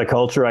me a lot of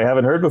culture I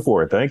haven't heard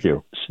before. Thank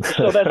you.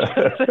 So that's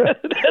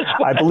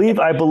I believe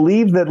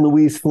that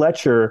Louise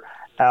Fletcher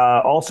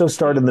also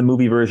starred in the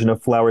movie version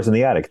of Flowers in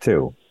the Attic,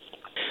 too.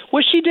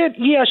 Well, she did.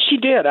 Yeah, she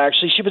did,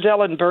 actually. She was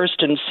Ellen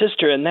Burstyn's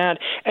sister in that.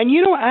 And,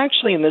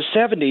 actually in the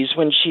 70s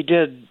when she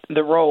did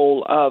the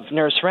role of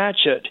Nurse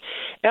Ratched,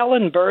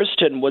 Ellen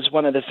Burstyn was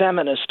one of the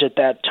feminists at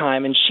that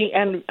time.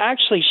 And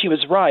actually she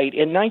was right.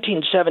 In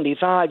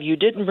 1975, you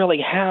didn't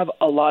really have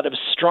a lot of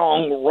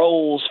strong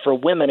roles for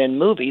women in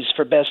movies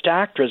for Best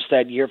Actress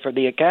that year for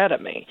the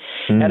Academy.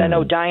 And I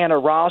know Diana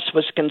Ross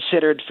was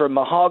considered for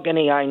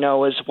Mahogany, I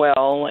know, as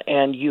well.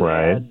 And you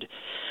had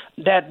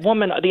that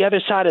woman, The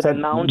Other Side of the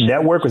Mountain.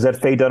 Network? Was that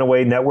Faye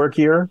Dunaway Network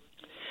year?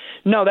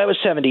 No, that was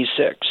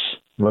 76.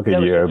 Look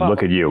at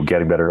you,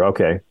 getting better.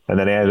 Okay. And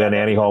then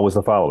Annie Hall was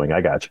the following.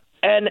 I got you.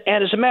 And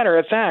as a matter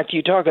of fact,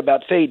 you talk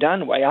about Faye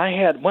Dunaway. I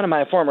had one of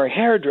my former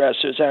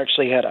hairdressers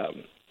actually had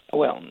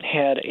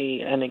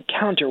an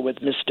encounter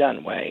with Miss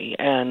Dunaway,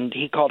 and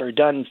he called her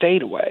Dun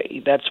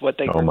Fadeaway. That's what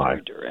they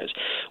referred to her as.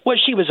 Well,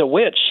 she was a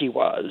witch, she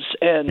was.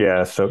 And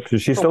so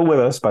she's still with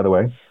us, by the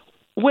way.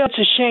 Well, it's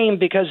a shame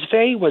because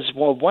Faye was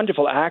a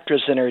wonderful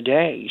actress in her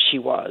day. She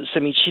was. I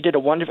mean, she did a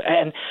wonderful...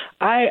 And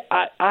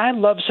I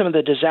love some of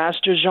the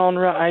disaster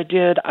genre I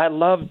did. I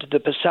loved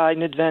the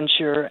Poseidon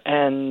Adventure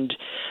and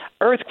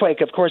Earthquake.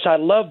 Of course, I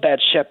love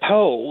that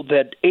chapeau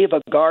that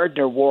Ava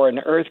Gardner wore in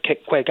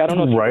Earthquake. I don't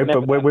know if you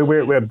remember.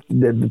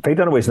 But Faye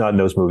Dunaway's not in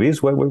those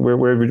movies. Where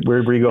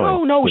were you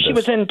going? No, she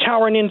was in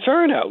Towering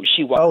Inferno.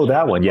 She was. Oh,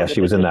 that one. Yes, she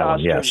was in that one.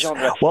 Yes.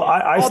 Genre. Well,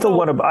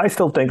 I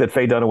still think that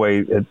Faye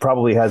Dunaway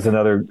probably has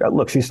another.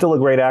 Look, she's still a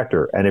great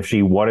actor, and if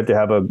she wanted to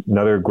have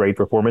another great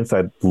performance,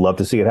 I'd love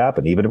to see it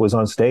happen, even if it was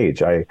on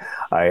stage. I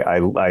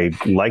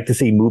like to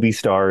see movie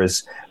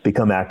stars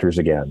become actors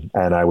again,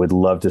 and I would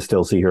love to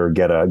still see her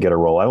get a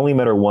role. I only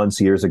met her once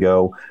years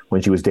ago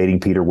when she was dating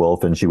Peter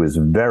Wolf, and she was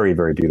very,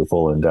 very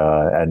beautiful and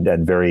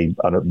very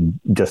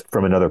just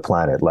from another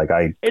planet. Like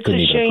I couldn't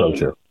even approach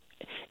her.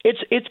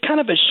 It's kind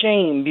of a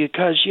shame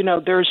because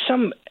there's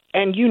some,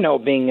 and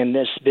being in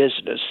this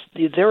business,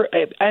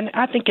 and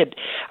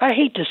I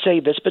hate to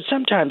say this, but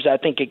sometimes I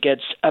think it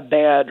gets a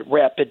bad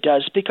rep. It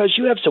does, because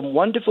you have some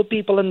wonderful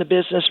people in the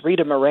business.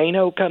 Rita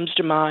Moreno comes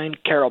to mind.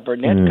 Carol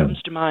Burnett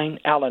comes to mind.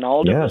 Alan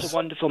Alda was a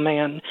wonderful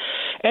man.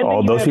 And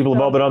all those people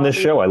have all been on this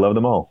show. I love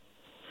them all.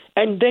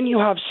 And then you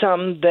have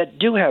some that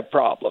do have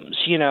problems,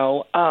 you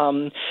know.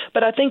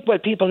 But I think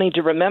what people need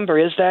to remember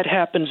is that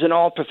happens in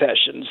all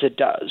professions. It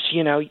does.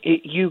 You know,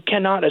 you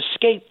cannot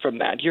escape from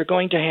that. You're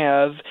going to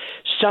have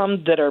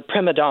some that are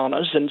prima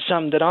donnas and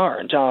some that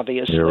aren't,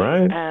 obviously. You're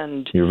right.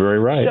 And you're very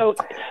right. So,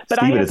 but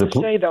Steven, I have to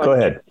say, though, go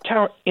ahead.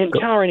 in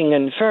Towering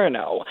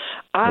Inferno,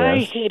 I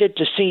hated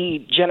to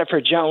see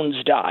Jennifer Jones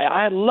die.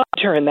 I loved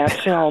her in that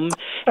film,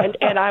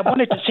 and I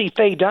wanted to see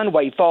Faye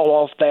Dunaway fall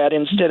off that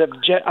instead of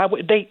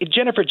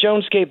Jennifer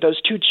Jones gave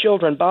those two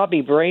children,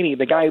 Bobby Brady,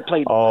 the guy who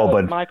played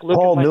Mike Luke.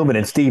 Paul Newman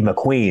and Steve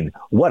McQueen,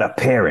 what a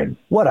pairing!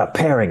 What a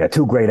pairing of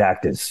two great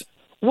actors.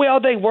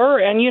 Well, they were,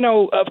 and you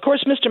know, of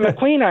course, Mr.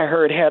 McQueen, I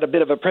heard, had a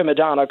bit of a prima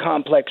donna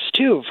complex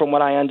too, from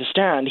what I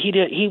understand.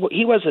 He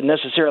wasn't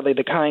necessarily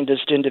the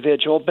kindest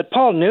individual, but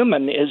Paul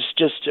Newman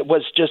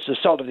was just the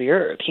salt of the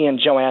earth. He and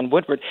Joanne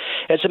Woodward.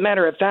 As a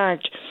matter of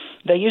fact,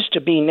 they used to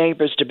be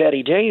neighbors to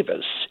Betty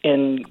Davis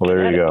in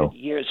Connecticut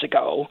years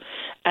ago,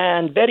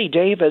 and Betty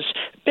Davis,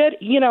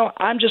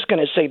 I'm just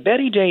going to say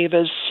Betty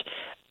Davis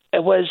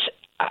was.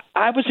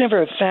 I was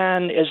never a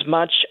fan as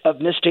much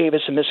of Miss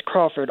Davis and Miss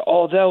Crawford,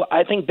 although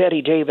I think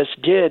Betty Davis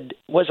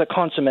was a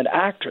consummate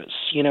actress.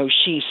 You know,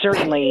 she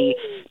certainly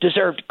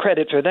deserved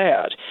credit for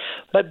that.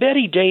 But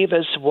Betty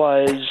Davis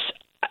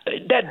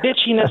that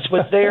bitchiness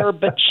was there,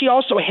 but she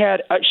also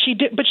had,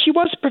 but she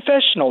was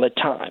professional at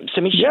times. I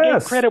mean, she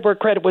gave credit where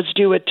credit was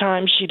due at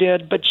times, she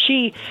did, but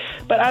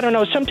I don't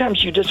know,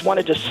 sometimes you just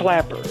wanted to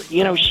slap her.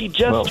 You know, she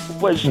just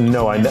was.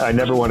 No, I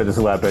never wanted to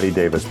slap Betty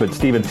Davis, but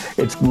Stephen,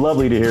 it's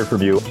lovely to hear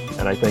from you,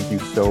 and I thank you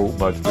so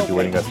much for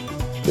joining us.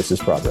 This is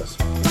Progress.